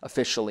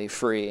officially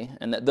free,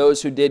 and that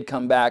those who did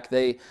come back,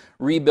 they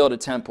rebuilt a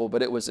temple,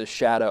 but it was a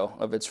shadow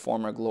of its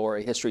former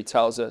glory. History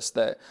tells us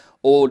that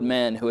old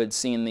men who had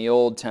seen the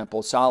old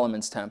temple,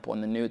 Solomon's temple,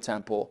 and the new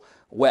temple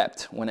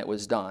wept when it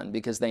was done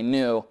because they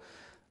knew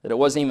that it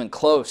wasn't even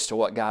close to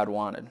what God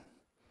wanted.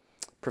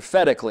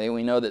 Prophetically,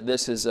 we know that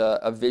this is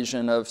a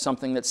vision of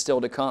something that's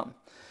still to come,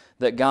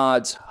 that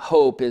God's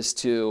hope is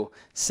to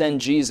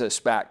send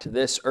Jesus back to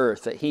this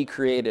earth that he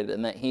created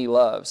and that he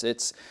loves.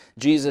 It's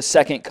Jesus'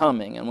 second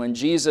coming, and when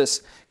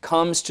Jesus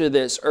comes to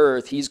this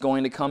earth, he's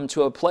going to come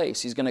to a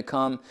place. He's going to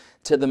come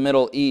to the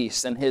Middle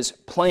East, and his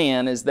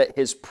plan is that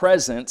his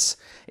presence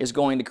is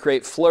going to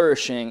create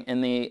flourishing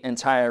in the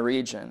entire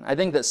region. I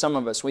think that some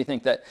of us, we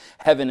think that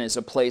heaven is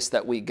a place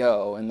that we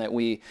go, and that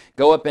we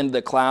go up into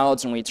the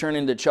clouds and we turn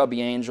into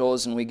chubby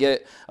angels and we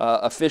get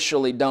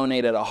officially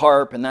donated a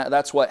harp, and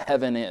that's what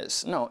heaven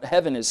is. No,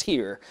 heaven is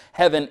here.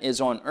 Heaven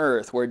is on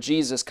earth, where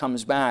Jesus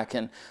comes back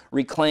and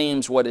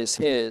reclaims what is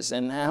his.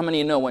 And how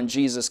many know when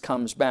Jesus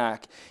comes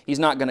back, he's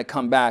not going to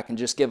come back and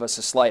just give us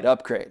a slight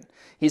upgrade.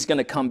 He's going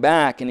to come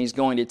back and he's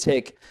going to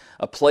take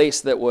a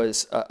place that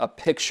was a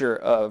picture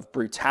of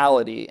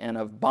brutality and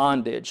of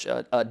bondage,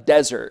 a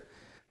desert,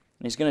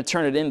 and he's going to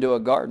turn it into a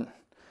garden.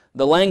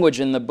 The language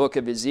in the book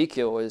of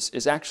Ezekiel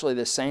is actually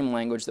the same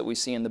language that we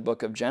see in the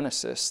book of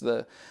Genesis,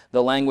 the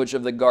language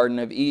of the Garden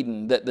of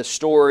Eden, that the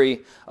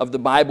story of the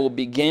Bible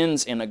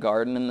begins in a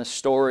garden and the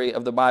story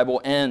of the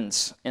Bible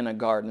ends in a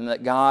garden,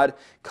 that God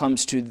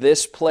comes to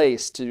this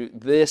place, to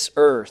this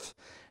earth,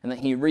 and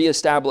that he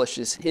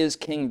reestablishes his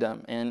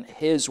kingdom and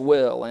his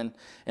will, and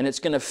it's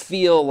going to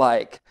feel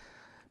like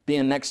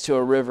being next to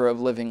a river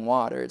of living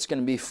water. It's going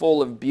to be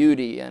full of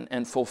beauty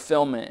and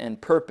fulfillment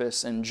and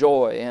purpose and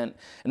joy, and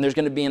there's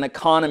going to be an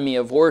economy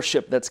of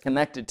worship that's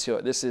connected to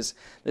it. This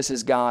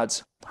is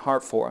God's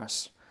heart for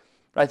us.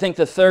 But I think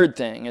the third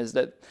thing is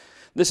that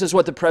this is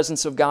what the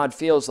presence of God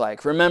feels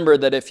like. Remember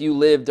that if you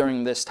lived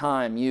during this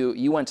time,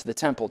 you went to the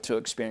temple to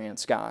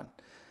experience God.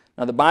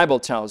 Now the Bible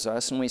tells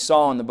us, and we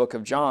saw in the book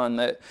of John,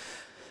 that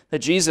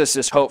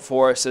Jesus' hope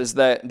for us is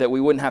that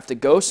we wouldn't have to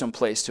go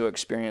someplace to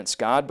experience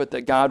God, but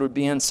that God would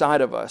be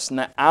inside of us, and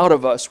that out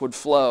of us would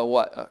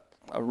flow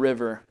a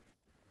river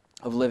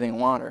of living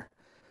water.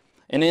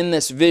 And in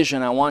this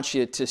vision, I want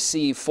you to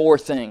see 4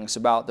 things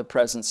about the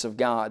presence of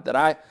God that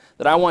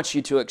I want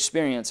you to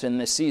experience in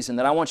this season,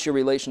 that I want your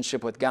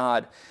relationship with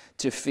God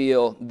to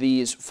feel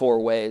these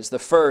 4 ways. The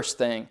first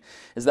thing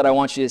is that I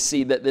want you to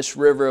see that this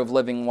river of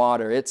living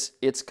water,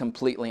 it's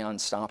completely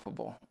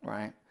unstoppable,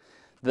 right?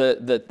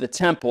 the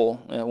temple,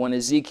 when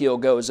Ezekiel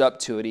goes up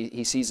to it,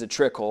 he sees a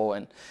trickle,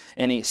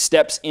 and he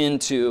steps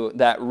into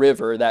that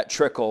river, that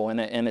trickle,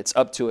 and it's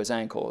up to his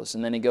ankles.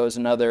 And then he goes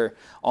another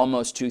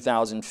almost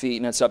 2,000 feet,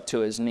 and it's up to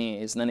his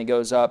knees. And then he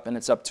goes up, and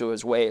it's up to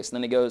his waist. And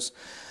then he goes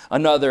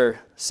another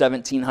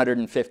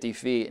 1,750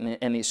 feet,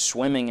 and he's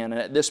swimming in it.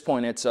 At this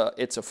point, it's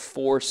a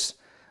force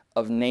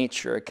of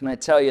nature. Can I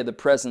tell you, the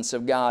presence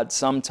of God,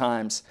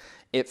 sometimes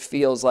it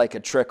feels like a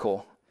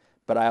trickle,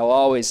 but I'll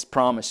always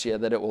promise you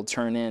that it will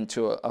turn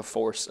into a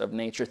force of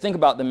nature. Think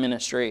about the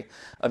ministry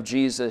of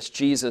Jesus.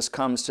 Jesus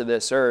comes to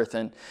this earth,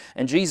 and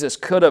Jesus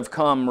could have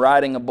come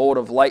riding a bolt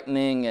of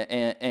lightning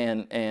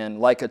and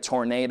like a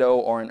tornado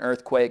or an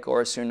earthquake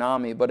or a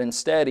tsunami, but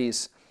instead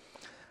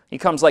he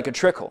comes like a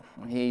trickle.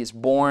 He's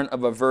born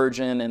of a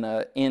virgin in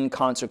an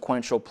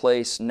inconsequential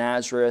place,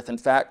 Nazareth. In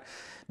fact,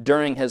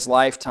 during his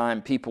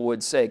lifetime, people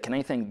would say, can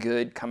anything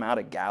good come out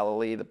of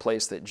Galilee, the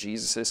place that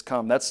Jesus has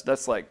come?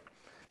 It's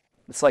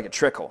like a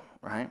trickle,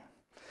 right?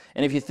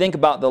 And if you think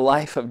about the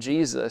life of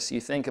Jesus,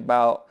 you think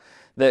about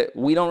that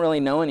we don't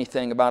really know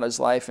anything about his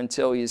life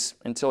until he's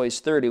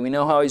 30. We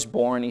know how he's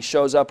born. He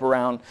shows up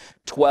around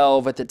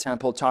 12 at the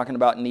temple talking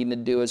about needing to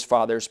do his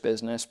father's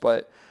business,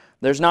 but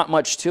there's not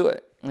much to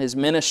it. His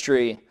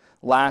ministry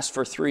lasts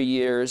for 3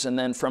 years, and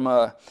then from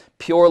a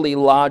purely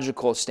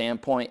logical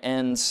standpoint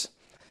ends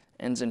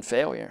in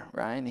failure,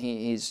 right?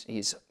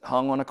 He's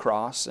hung on a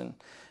cross,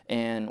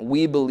 and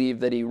we believe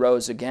that he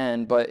rose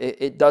again, but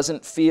it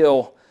doesn't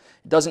feel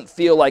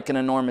like an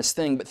enormous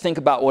thing. But think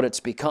about what it's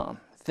become.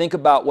 Think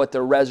about what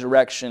the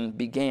resurrection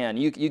began.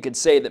 You could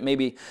say that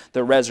maybe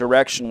the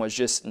resurrection was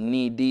just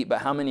knee deep,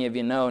 but how many of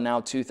you know now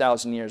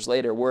 2,000 years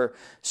later, we're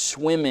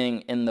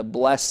swimming in the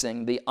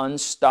blessing, the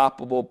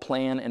unstoppable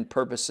plan and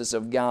purposes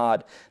of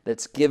God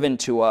that's given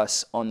to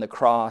us on the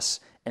cross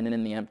and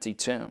in the empty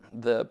tomb.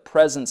 The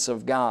presence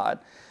of God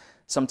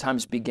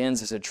sometimes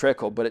begins as a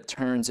trickle, but it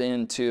turns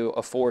into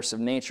a force of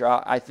nature.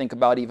 I think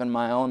about even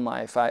my own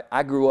life.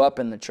 I grew up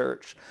in the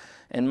church,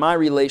 and my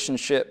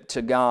relationship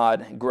to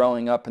God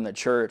growing up in the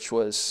church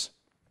was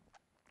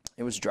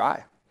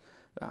dry.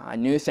 I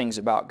knew things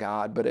about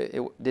God, but it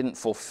didn't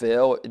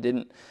fulfill, it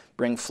didn't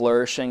bring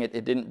flourishing,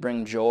 it didn't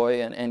bring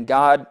joy, and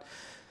God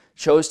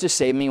chose to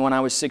save me when I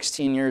was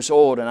 16 years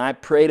old, and I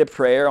prayed a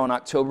prayer on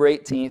October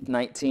 18th,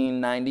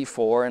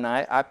 1994, and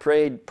I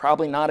prayed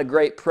probably not a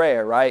great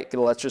prayer, right?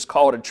 Let's just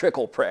call it a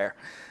trickle prayer.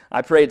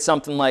 I prayed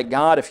something like,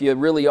 God, if you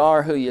really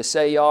are who you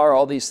say you are,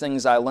 all these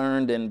things I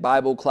learned in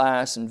Bible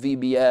class and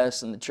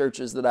VBS and the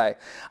churches that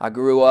I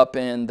grew up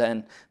in,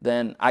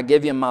 then I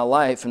give you my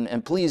life,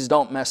 and please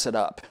don't mess it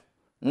up.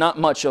 Not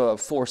much of a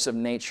force of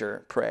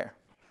nature prayer.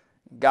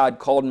 God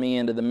called me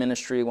into the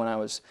ministry when I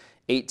was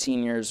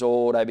 18 years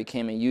old. I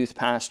became a youth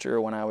pastor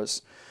when I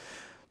was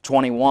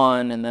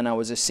 21, and then I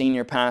was a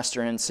senior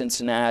pastor in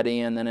Cincinnati,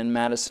 and then in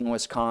Madison,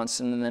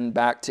 Wisconsin, and then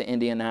back to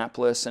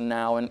Indianapolis, and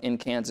now in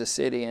Kansas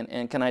City.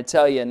 And can I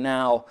tell you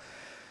now,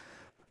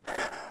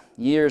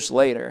 years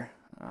later,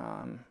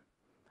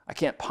 I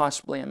can't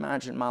possibly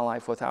imagine my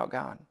life without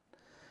God.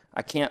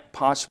 I can't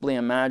possibly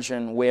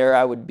imagine where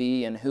I would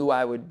be and who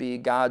I would be.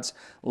 God's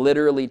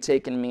literally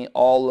taken me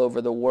all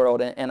over the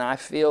world, and I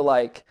feel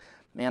like,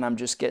 man, I'm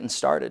just getting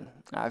started.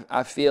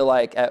 I feel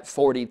like at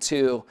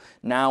 42,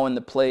 now in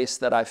the place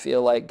that I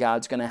feel like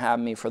God's going to have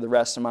me for the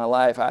rest of my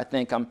life, I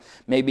think I'm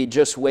maybe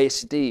just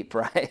waist deep,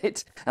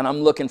 right? And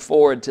I'm looking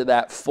forward to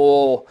that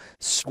full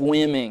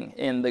swimming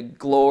in the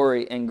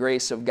glory and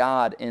grace of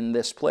God in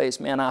this place.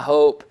 Man, I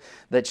hope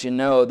that you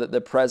know that the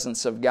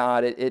presence of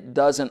God, it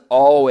doesn't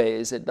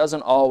always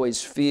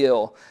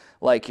feel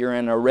like you're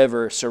in a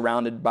river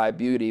surrounded by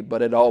beauty,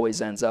 but it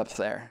always ends up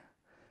there.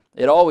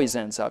 It always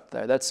ends up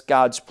there. That's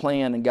God's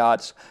plan and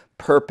God's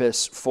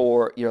purpose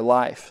for your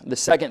life. The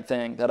second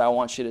thing that I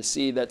want you to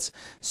see that's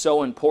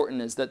so important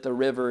is that the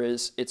river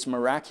it's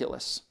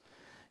miraculous.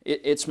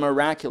 It's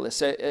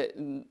miraculous.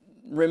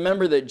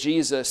 Remember that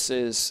Jesus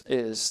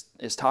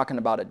is talking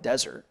about a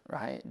desert,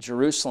 right?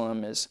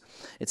 Jerusalem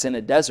it's in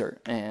a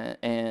desert,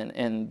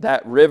 and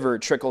that river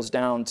trickles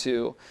down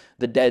to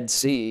the Dead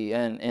Sea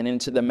and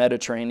into the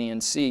Mediterranean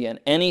Sea, and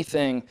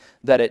anything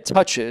that it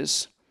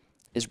touches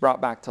is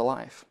brought back to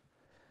life.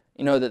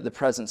 You know that the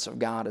presence of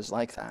God is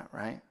like that,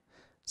 right?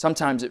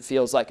 Sometimes it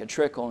feels like a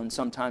trickle, and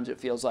sometimes it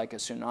feels like a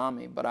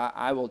tsunami. But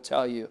I will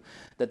tell you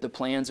that the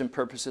plans and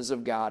purposes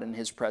of God and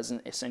His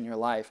presence in your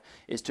life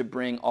is to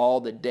bring all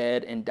the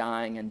dead and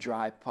dying and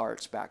dry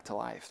parts back to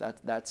life.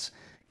 That's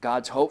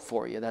God's hope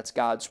for you. That's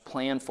God's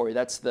plan for you.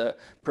 That's the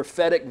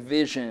prophetic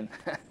vision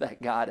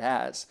that God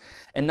has.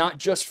 And not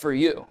just for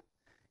you.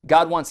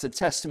 God wants the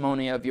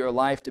testimony of your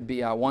life to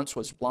be, I once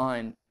was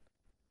blind,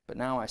 but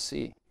now I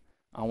see.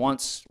 I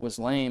once was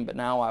lame, but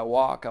now I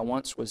walk. I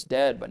once was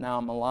dead, but now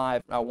I'm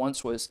alive. I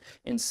once was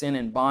in sin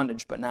and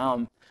bondage, but now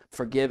I'm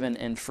forgiven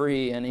and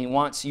free. And He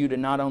wants you to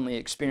not only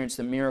experience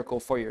the miracle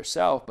for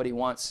yourself, but He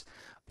wants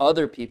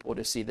other people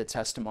to see the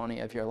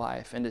testimony of your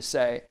life and to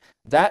say,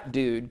 that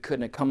dude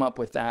couldn't have come up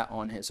with that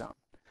on his own.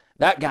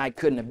 That guy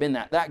couldn't have been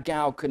that. That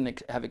gal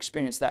couldn't have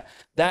experienced that.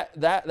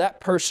 That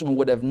person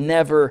would have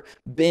never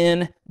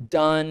been,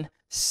 done,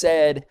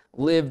 said,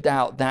 lived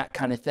out that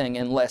kind of thing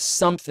unless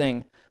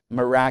something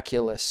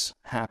miraculous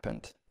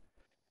happened.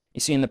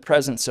 You see, in the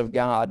presence of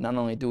God, not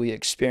only do we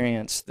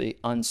experience the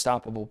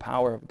unstoppable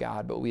power of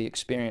God, but we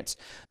experience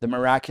the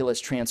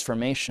miraculous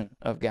transformation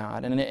of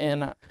God.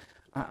 And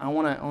I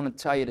want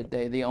to tell you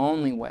today, the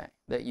only way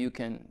that you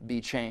can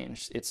be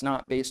changed, it's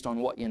not based on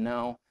what you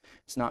know.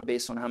 It's not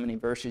based on how many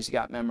verses you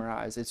got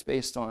memorized. It's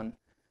based on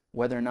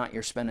whether or not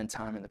you're spending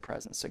time in the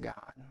presence of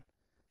God.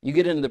 You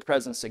get into the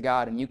presence of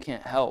God and you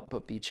can't help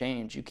but be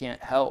changed. You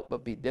can't help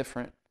but be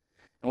different.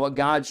 And what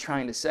God's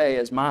trying to say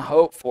is, my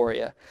hope for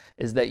you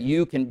is that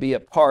you can be a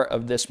part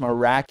of this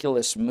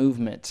miraculous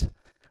movement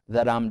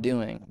that I'm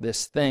doing,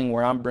 this thing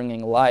where I'm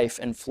bringing life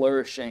and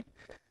flourishing,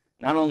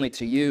 not only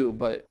to you,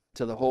 but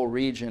to the whole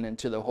region and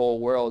to the whole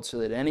world, so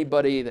that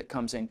anybody that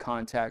comes in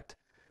contact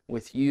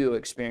with you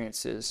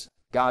experiences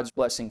God's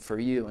blessing for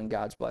you and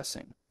God's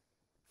blessing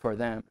for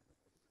them.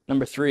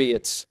 Number 3,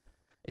 it's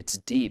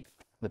deep.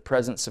 The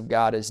presence of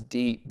God is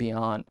deep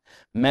beyond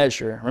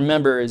measure.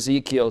 Remember,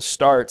 Ezekiel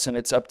starts and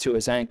it's up to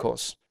his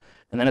ankles,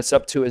 and then it's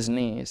up to his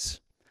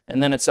knees,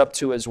 and then it's up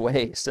to his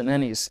waist, and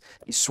then he's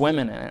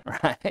swimming in it,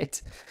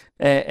 right?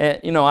 And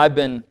you know, I've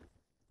been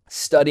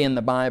studying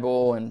the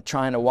Bible and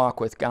trying to walk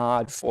with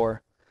God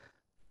for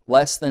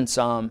less than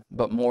some,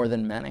 but more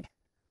than many.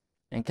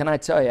 And can I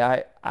tell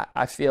you,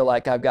 I feel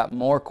like I've got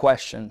more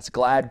questions,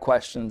 glad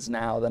questions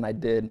now than I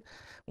did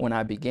when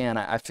I began.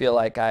 I feel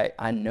like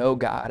I know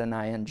God and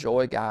I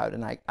enjoy God,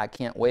 and I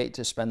can't wait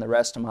to spend the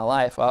rest of my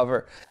life,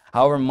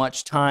 however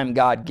much time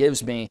God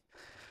gives me,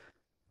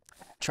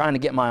 trying to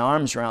get my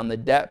arms around the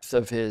depth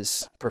of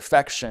His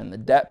perfection, the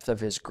depth of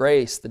His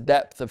grace, the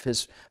depth of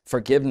His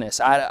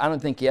forgiveness. I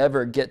don't think you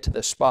ever get to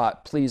the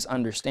spot. Please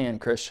understand,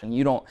 Christian,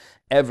 you don't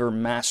ever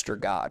master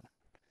God.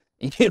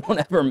 You don't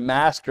ever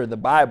master the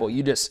Bible.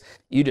 You just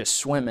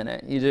swim in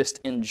it. You just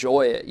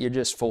enjoy it. You're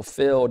just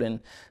fulfilled and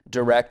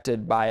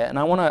directed by it. And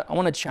I want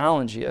to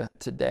challenge you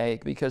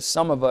today, because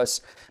some of us,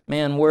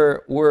 man,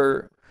 we're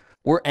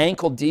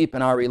ankle deep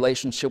in our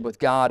relationship with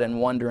God and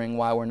wondering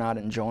why we're not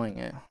enjoying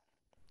it.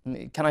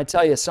 Can I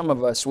tell you, some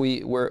of us,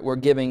 we're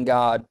giving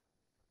God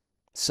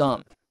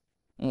some.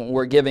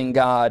 We're giving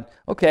God,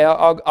 okay,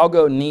 I'll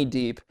go knee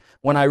deep.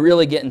 When I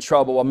really get in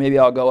trouble, well, maybe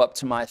I'll go up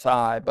to my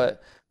thigh.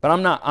 But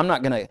I'm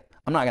not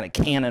gonna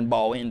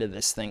cannonball into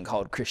this thing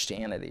called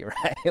Christianity,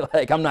 right?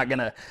 Like I'm not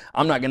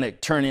gonna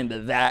turn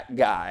into that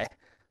guy.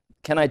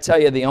 Can I tell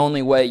you, the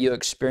only way you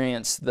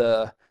experience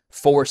the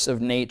force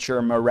of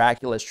nature,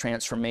 miraculous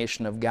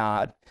transformation of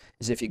God,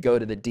 is if you go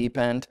to the deep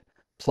end,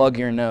 plug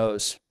your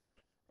nose,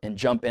 and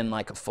jump in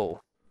like a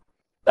fool.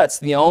 That's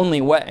the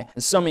only way.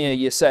 And some of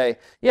you say,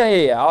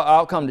 yeah,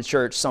 I'll come to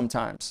church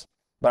sometimes,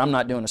 but I'm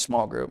not doing a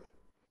small group.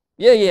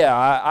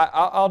 Yeah,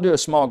 I'll do a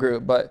small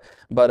group, but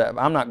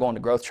I'm not going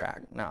to growth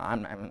track. No,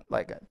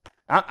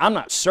 I'm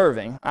not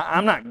serving.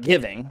 I'm not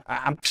giving.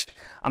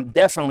 I'm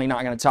definitely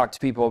not going to talk to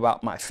people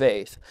about my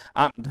faith.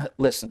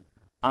 Listen,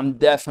 I'm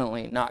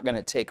definitely not going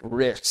to take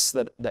risks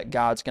that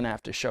God's going to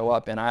have to show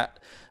up in.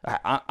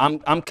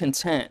 I'm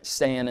content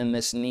staying in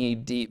this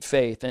knee-deep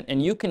faith,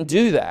 and you can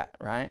do that,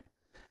 right?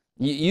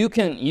 You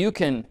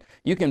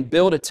can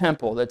build a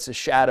temple that's a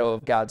shadow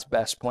of God's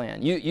best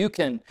plan. You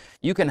can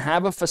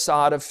have a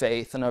facade of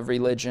faith and of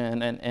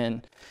religion,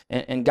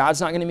 and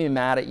God's not going to be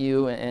mad at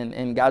you,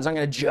 and God's not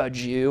going to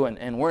judge you,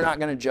 and we're not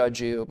going to judge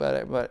you.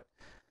 But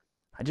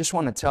I just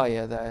want to tell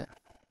you that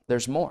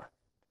there's more.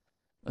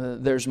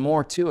 There's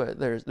more to it.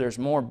 There's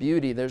more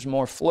beauty. There's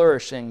more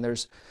flourishing.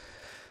 There's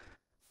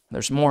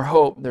more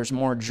hope. There's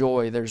more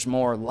joy. There's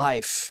more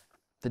life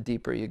the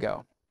deeper you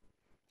go.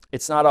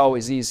 It's not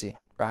always easy,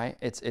 right?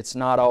 It's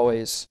not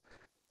always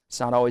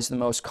the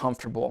most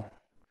comfortable,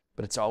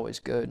 but it's always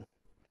good.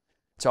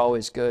 It's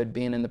always good.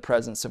 Being in the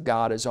presence of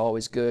God is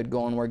always good.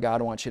 Going where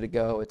God wants you to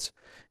go, it's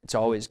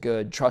always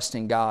good.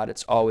 Trusting God,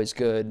 it's always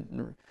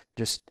good.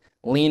 Just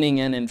leaning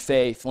in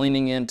faith,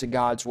 leaning into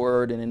God's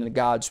word and into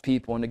God's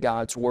people, into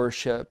God's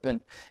worship, and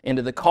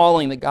into the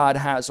calling that God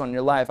has on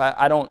your life.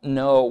 I don't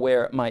know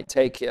where it might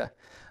take you,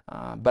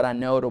 but I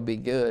know it'll be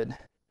good.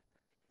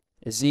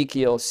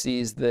 Ezekiel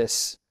sees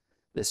this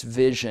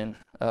vision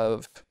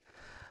of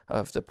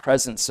the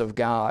presence of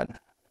God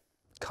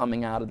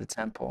coming out of the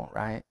temple,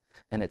 right?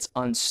 And it's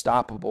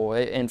unstoppable.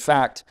 In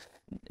fact,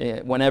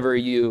 whenever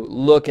you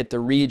look at the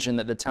region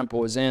that the temple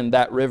was in,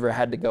 that river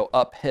had to go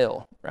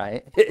uphill,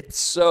 right? It's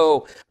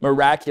so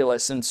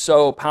miraculous and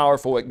so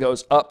powerful. It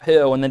goes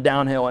uphill and then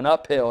downhill and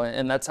uphill,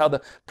 and that's how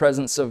the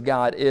presence of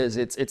God is.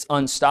 It's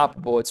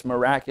unstoppable. It's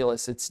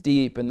miraculous. It's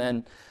deep. And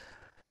then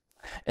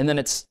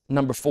it's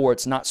number 4.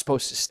 It's not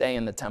supposed to stay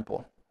in the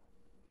temple.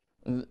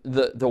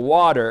 The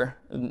water,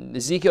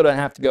 Ezekiel doesn't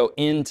have to go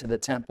into the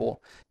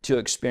temple to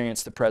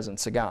experience the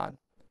presence of God.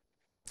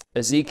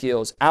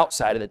 Ezekiel's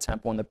outside of the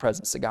temple and the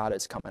presence of God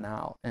is coming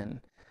out. And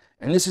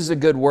this is a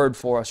good word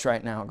for us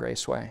right now,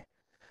 Graceway.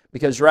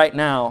 Because right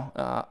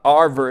now,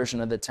 our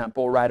version of the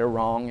temple, right or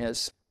wrong,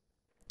 is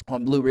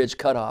on Blue Ridge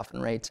Cutoff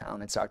in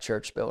Raytown. It's our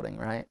church building,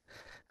 right?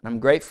 And I'm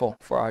grateful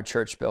for our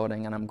church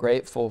building, and I'm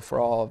grateful for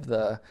all of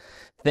the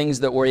things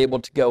that we're able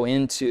to go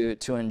into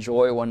to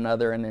enjoy one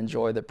another and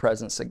enjoy the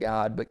presence of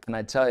God. But can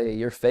I tell you,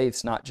 your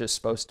faith's not just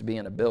supposed to be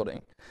in a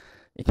building.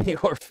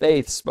 Your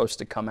faith's supposed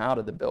to come out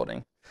of the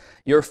building.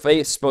 Your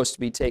faith's supposed to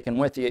be taken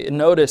with you.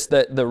 Notice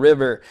that the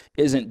river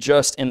isn't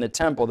just in the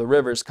temple. The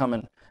river's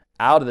coming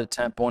out of the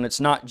temple, and it's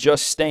not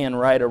just staying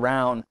right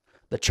around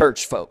the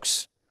church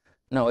folks.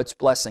 No, it's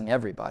blessing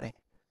everybody.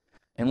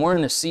 And we're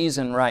in a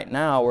season right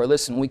now where,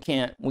 listen, we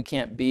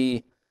can't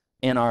be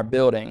in our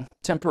building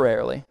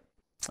temporarily.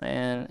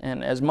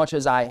 And as much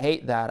as I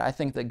hate that, I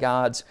think that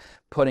God's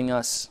putting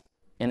us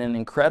in an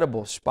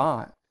incredible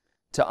spot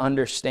to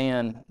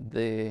understand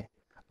the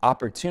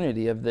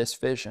opportunity of this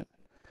vision.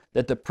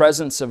 That the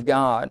presence of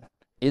God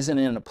isn't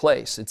in a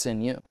place, it's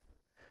in you.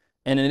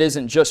 And it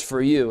isn't just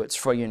for you, it's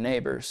for your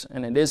neighbors.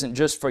 And it isn't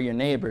just for your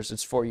neighbors,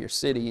 it's for your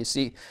city. You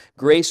see,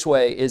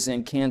 Graceway is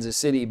in Kansas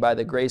City by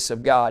the grace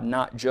of God,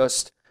 not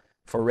just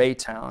for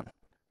Raytown,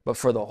 but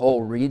for the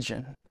whole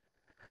region.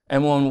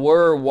 And when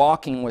we're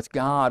walking with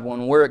God,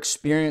 when we're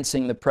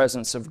experiencing the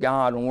presence of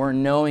God, when we're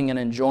knowing and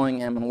enjoying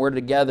Him, and we're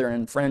together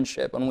in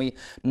friendship, and we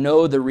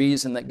know the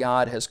reason that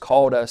God has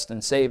called us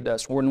and saved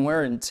us, when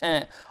we're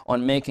intent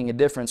on making a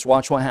difference,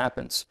 watch what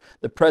happens.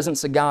 The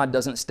presence of God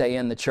doesn't stay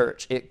in the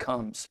church. It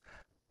comes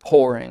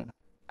pouring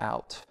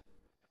out.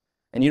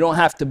 And you don't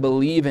have to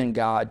believe in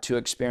God to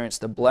experience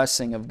the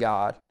blessing of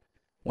God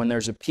when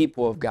there's a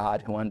people of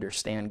God who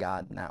understand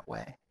God in that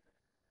way.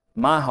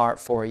 My heart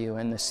for you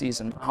in this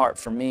season, my heart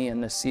for me in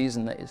this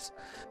season is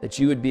that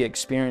you would be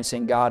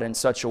experiencing God in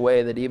such a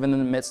way that even in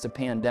the midst of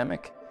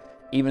pandemic,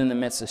 even in the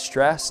midst of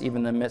stress, even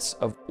in the midst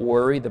of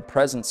worry, the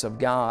presence of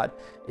God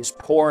is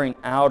pouring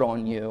out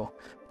on you,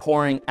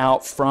 pouring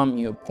out from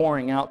you,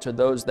 pouring out to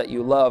those that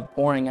you love,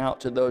 pouring out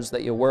to those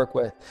that you work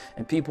with.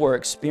 And people are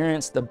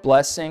experiencing the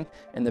blessing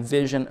and the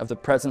vision of the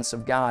presence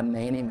of God, and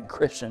they ain't even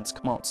Christians.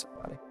 Come on,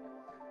 somebody.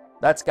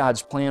 That's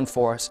God's plan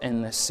for us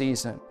in this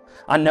season.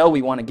 I know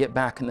we want to get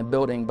back in the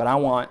building, but I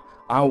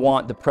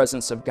want the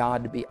presence of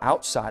God to be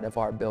outside of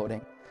our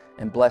building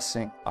and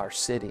blessing our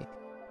city.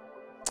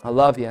 I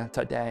love you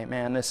today,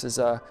 man. This is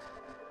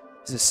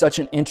such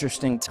an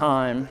interesting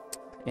time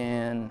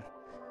in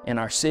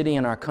our city,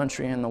 in our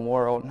country, in the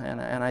world.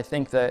 And I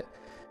think that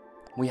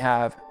we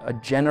have a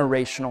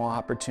generational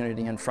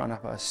opportunity in front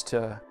of us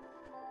to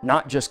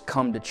not just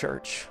come to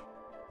church,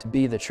 to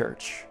be the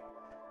church.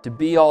 To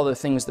be all the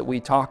things that we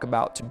talk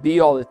about, to be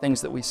all the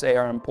things that we say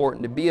are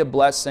important, to be a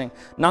blessing,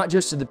 not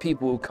just to the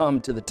people who come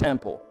to the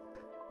temple,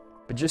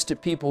 but just to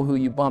people who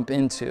you bump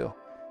into,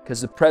 because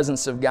the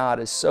presence of God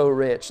is so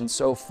rich and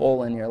so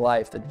full in your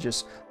life that it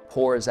just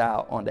pours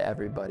out onto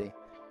everybody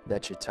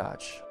that you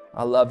touch.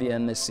 I love you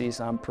in this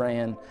season. I'm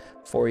praying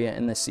for you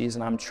in this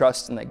season. I'm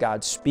trusting that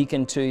God's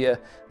speaking to you,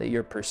 that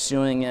you're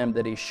pursuing Him,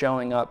 that He's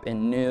showing up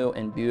in new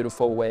and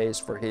beautiful ways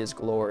for His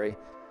glory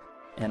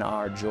and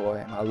our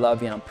joy. I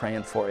love you. I'm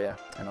praying for you,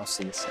 and I'll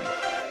see you soon.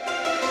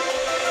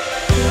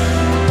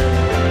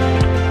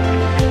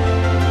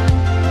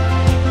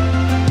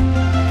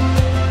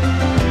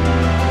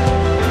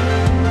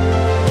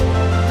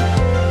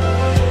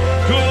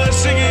 Let's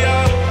sing it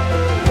out.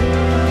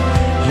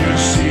 You're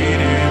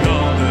seated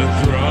on the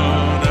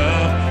throne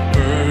of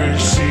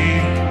mercy.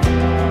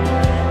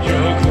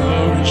 Your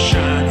glory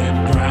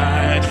shining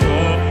bright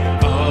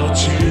for all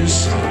to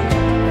see.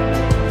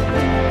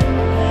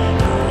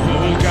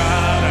 Oh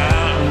God, I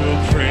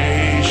will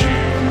praise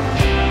you.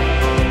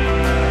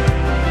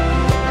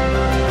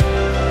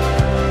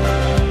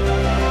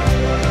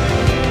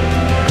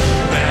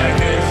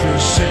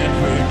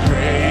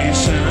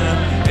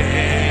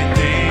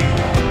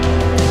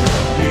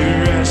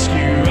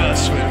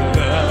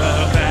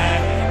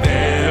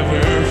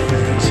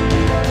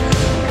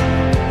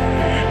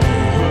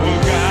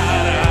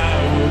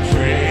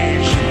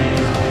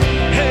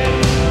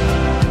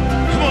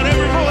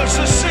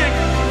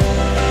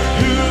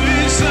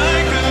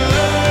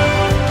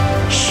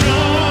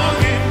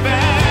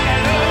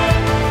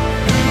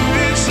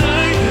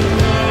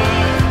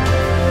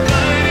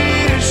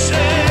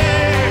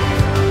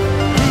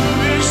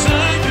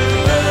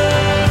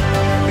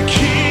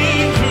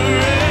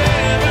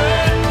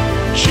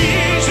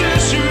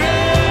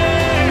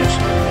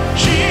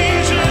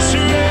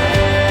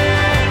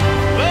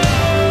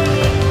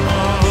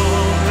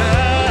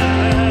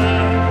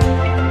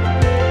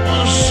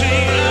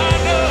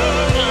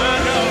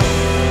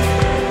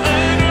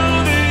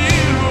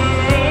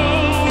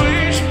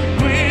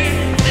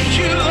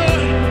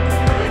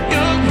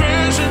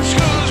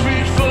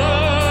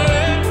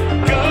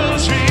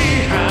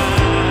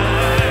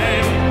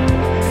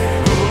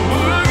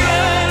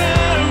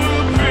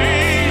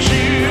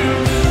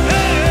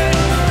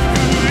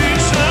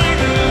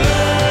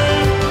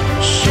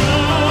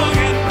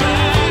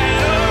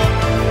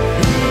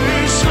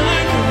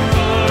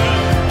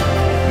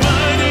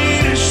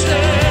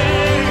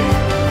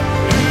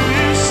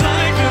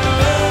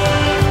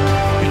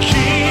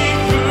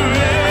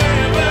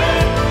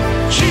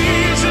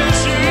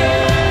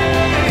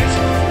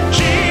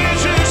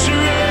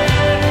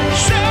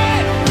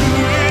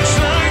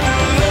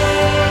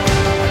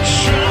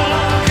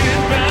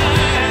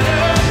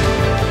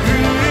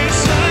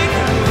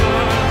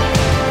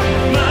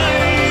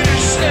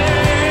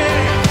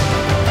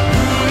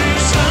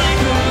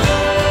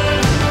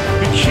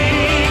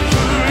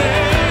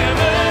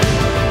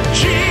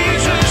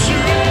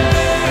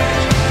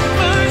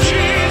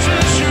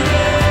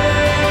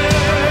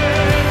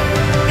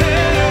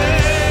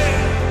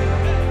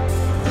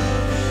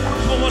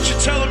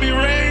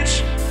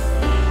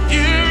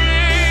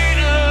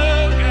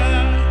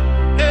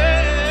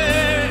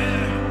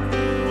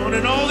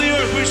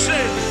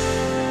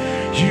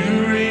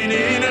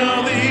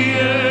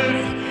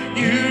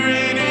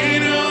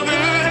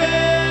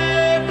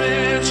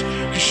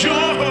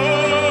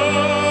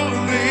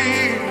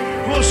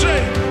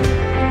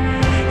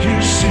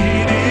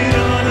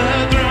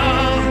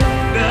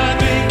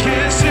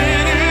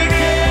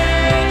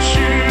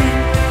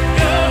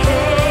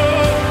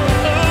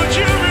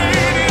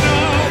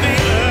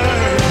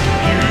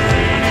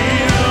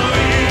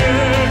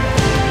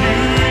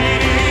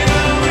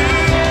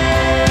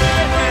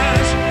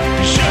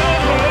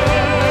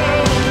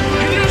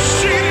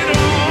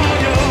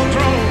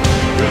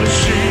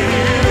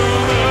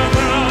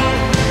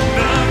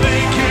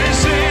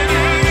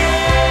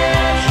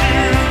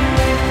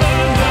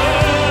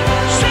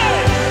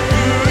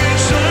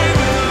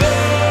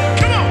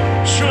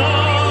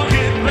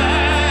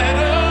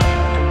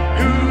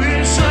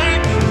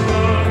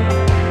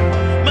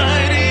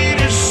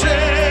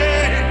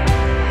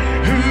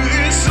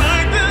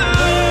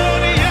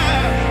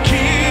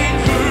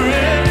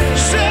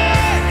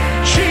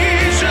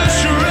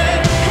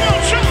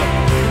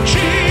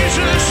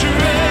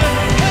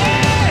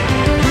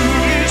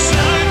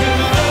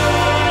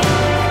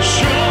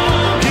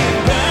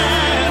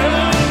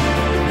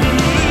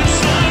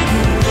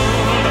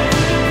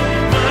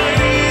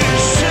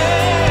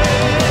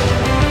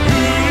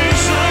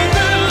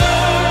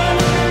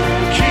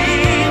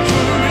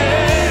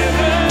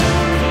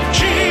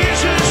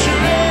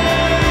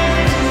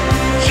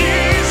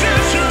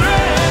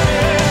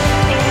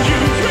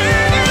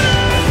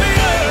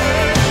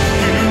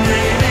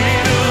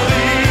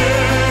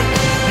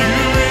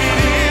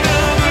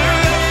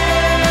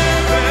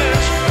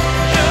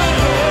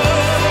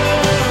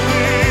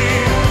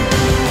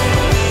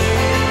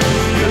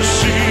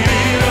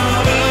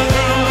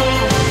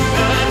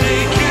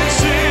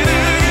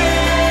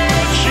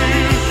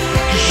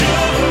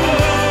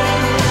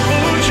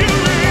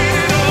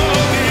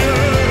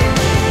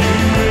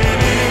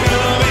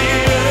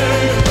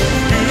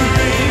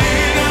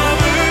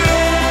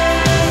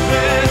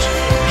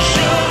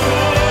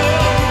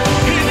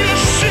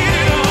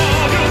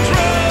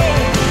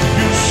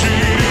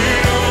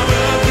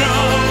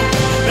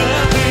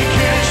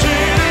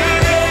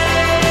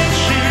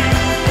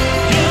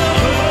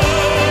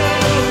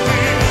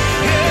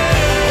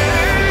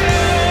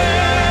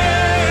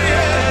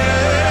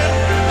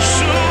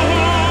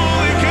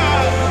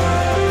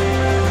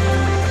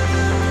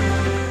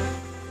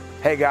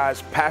 Hey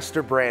guys,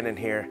 Pastor Brandon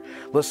here.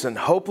 Listen,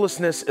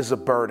 hopelessness is a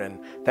burden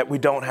that we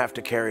don't have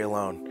to carry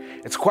alone.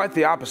 It's quite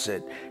the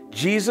opposite.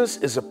 Jesus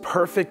is a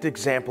perfect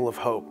example of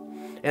hope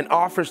and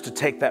offers to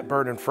take that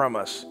burden from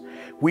us.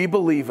 We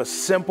believe a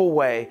simple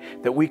way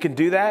that we can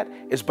do that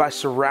is by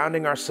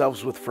surrounding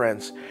ourselves with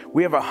friends.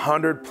 We have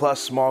 100+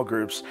 small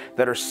groups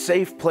that are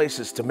safe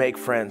places to make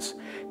friends.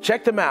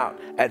 Check them out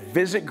at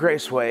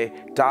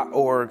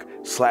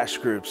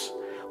visitgraceway.org/groups.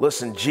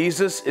 Listen,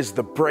 Jesus is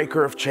the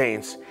breaker of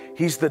chains.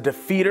 He's the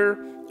defeater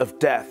of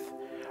death.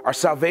 Our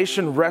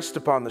salvation rests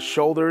upon the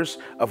shoulders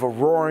of a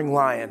roaring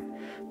lion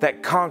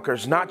that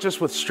conquers not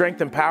just with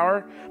strength and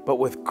power, but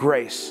with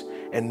grace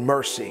and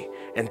mercy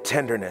and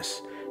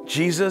tenderness.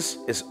 Jesus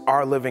is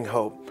our living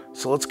hope.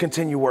 So let's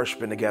continue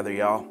worshiping together,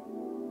 y'all.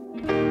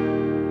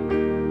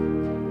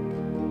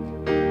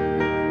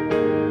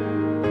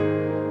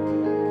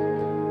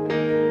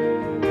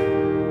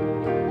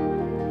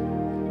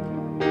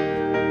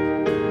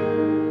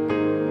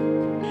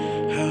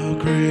 How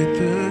great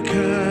the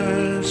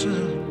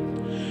chasm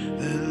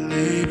that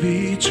lay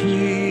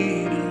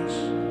between us,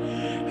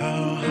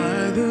 how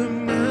high the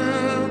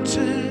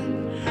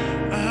mountain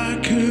I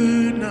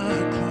could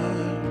not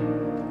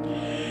climb.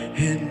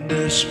 In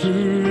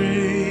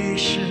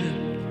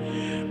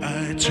desperation,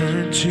 I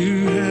turned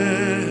to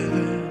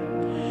heaven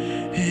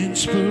and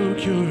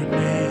spoke your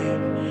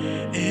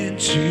name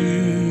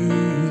into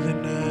the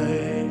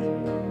night.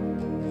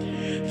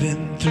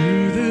 Then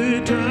through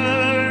the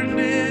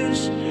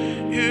darkness,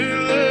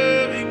 your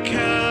loving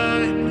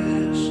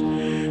kindness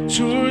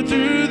tore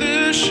through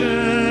the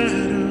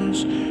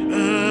shadows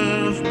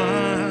of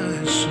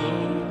my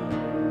soul.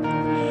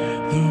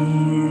 The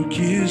work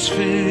is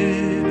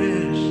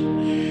finished,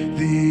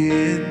 the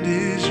end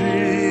is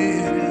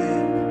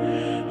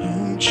written.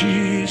 Oh,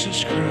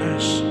 Jesus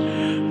Christ,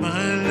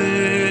 my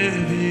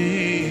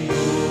living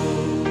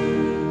hope.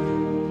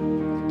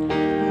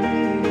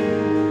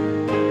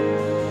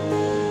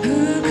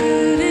 Who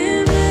could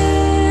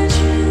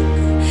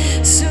imagine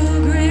so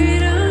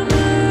great a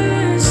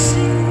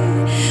mercy?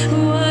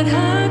 What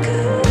heart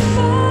could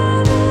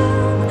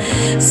fathom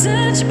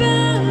such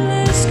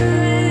boundless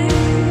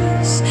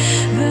grace?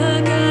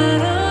 The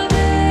God of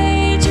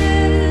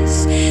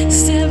ages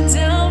stepped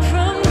down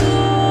from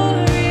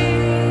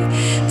glory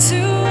to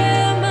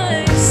wear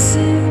my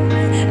sin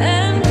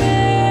and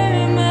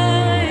bear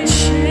my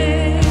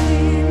shame.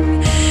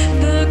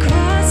 The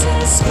cross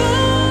has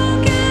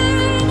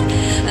spoken,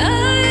 I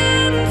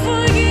am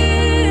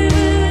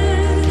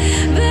forgiven.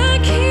 The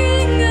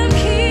King of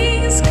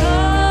Kings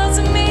calls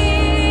me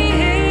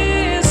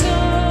his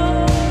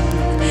own.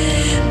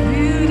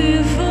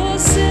 Beautiful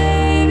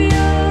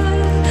Savior,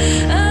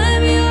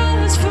 I'm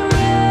yours forever.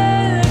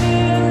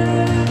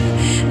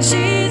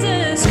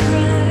 Jesus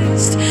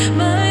Christ,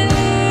 my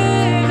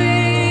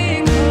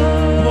living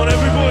hope. Come on,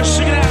 every voice,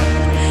 sing it out.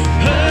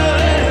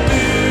 Hallelujah,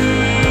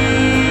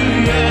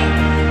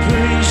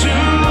 praise you,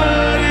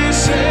 Lord, He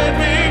set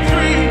me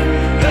free.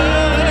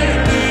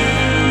 Hallelujah,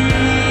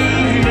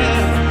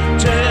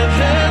 death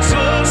has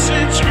lost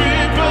its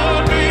grip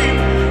on me.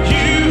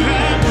 You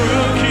have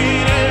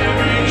broken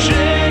every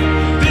chain.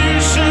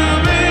 There's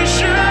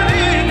salvation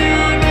in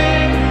your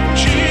name,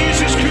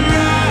 Jesus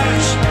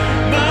Christ,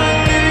 my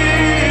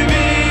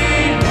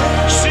living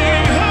hope.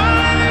 Sing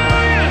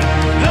hallelujah,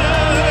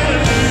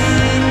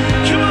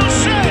 hallelujah. Come on,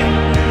 say,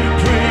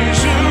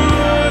 praise you,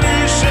 Lord, He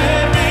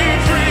set me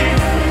free.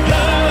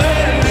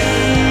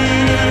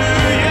 Hallelujah,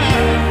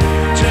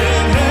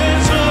 death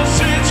has lost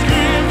its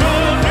grip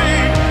on me.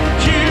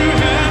 You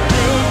have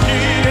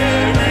broken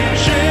every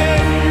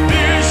chain.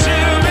 There's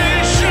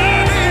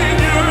salvation in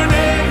your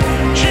name,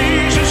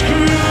 Jesus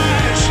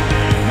Christ,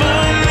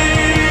 my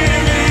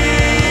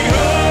living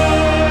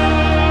hope.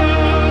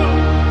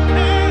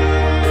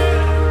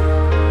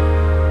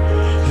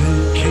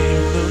 Then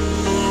came the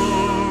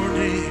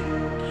morning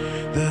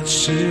that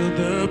sealed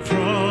the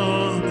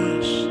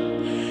promise.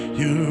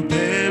 Your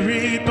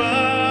buried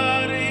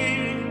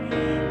body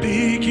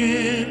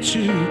began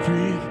to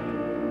breathe.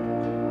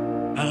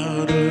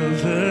 Out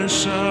of the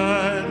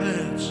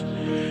silence,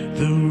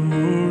 the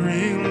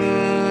roaring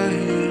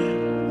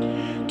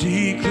lion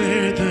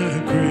declared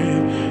the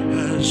grave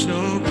has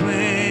no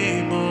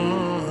claim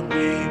on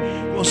me.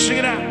 Well, sing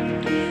it out.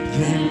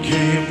 Then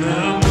came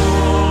the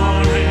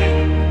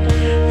morning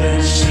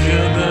that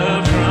sealed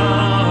the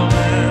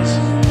promise.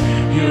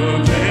 Your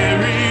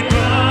buried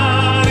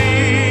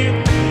body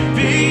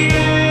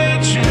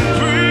began to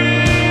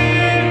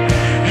breathe.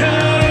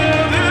 Out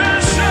of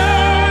the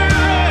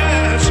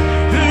silence,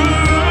 the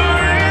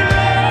roaring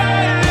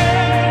lion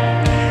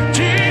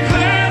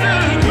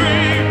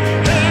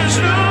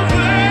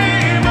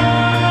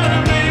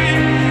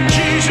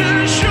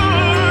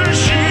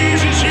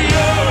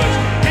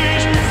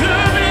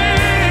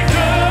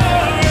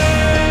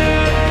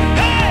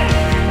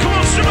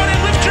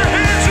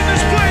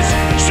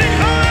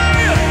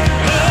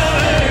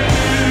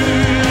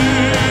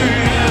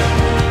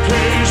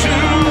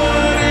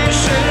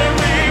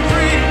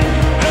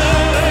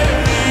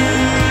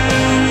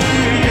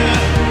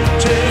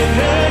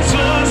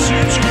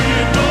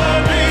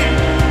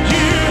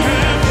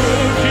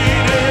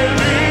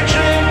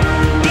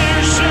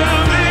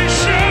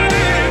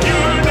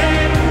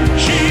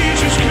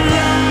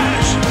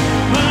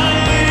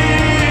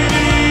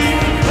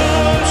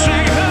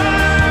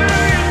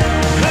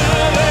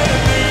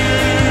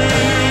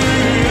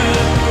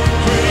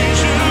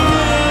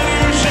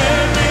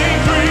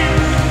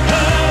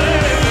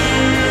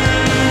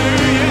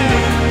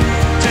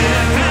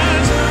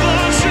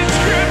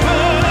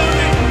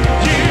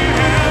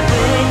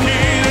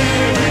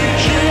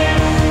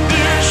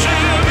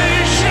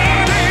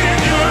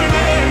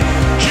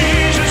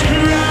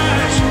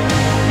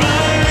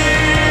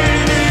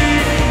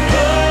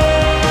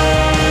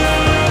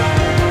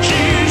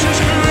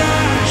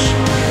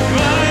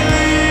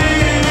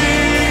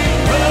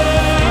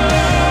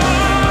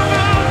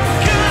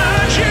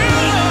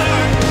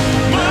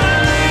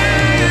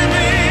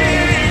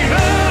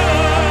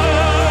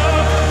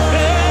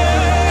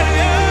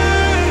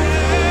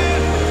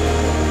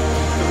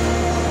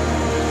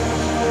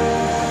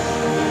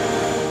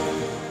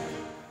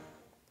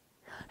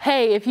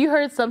Hey, if you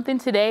heard something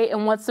today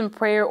and want some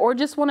prayer or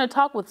just want to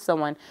talk with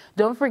someone,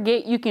 don't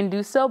forget you can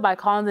do so by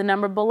calling the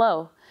number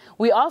below.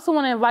 We also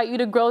want to invite you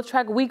to Growth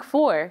Track Week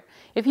 4.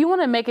 If you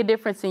want to make a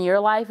difference in your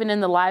life and in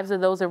the lives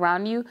of those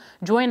around you,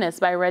 join us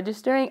by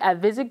registering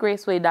at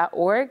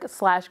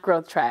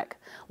visitgraceway.org/growthtrack.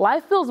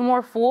 Life feels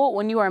more full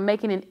when you are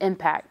making an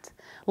impact.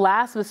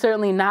 Last but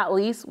certainly not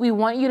least, we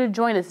want you to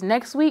join us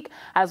next week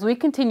as we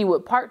continue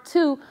with part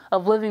 2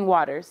 of Living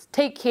Waters.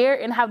 Take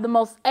care and have the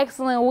most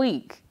excellent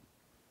week.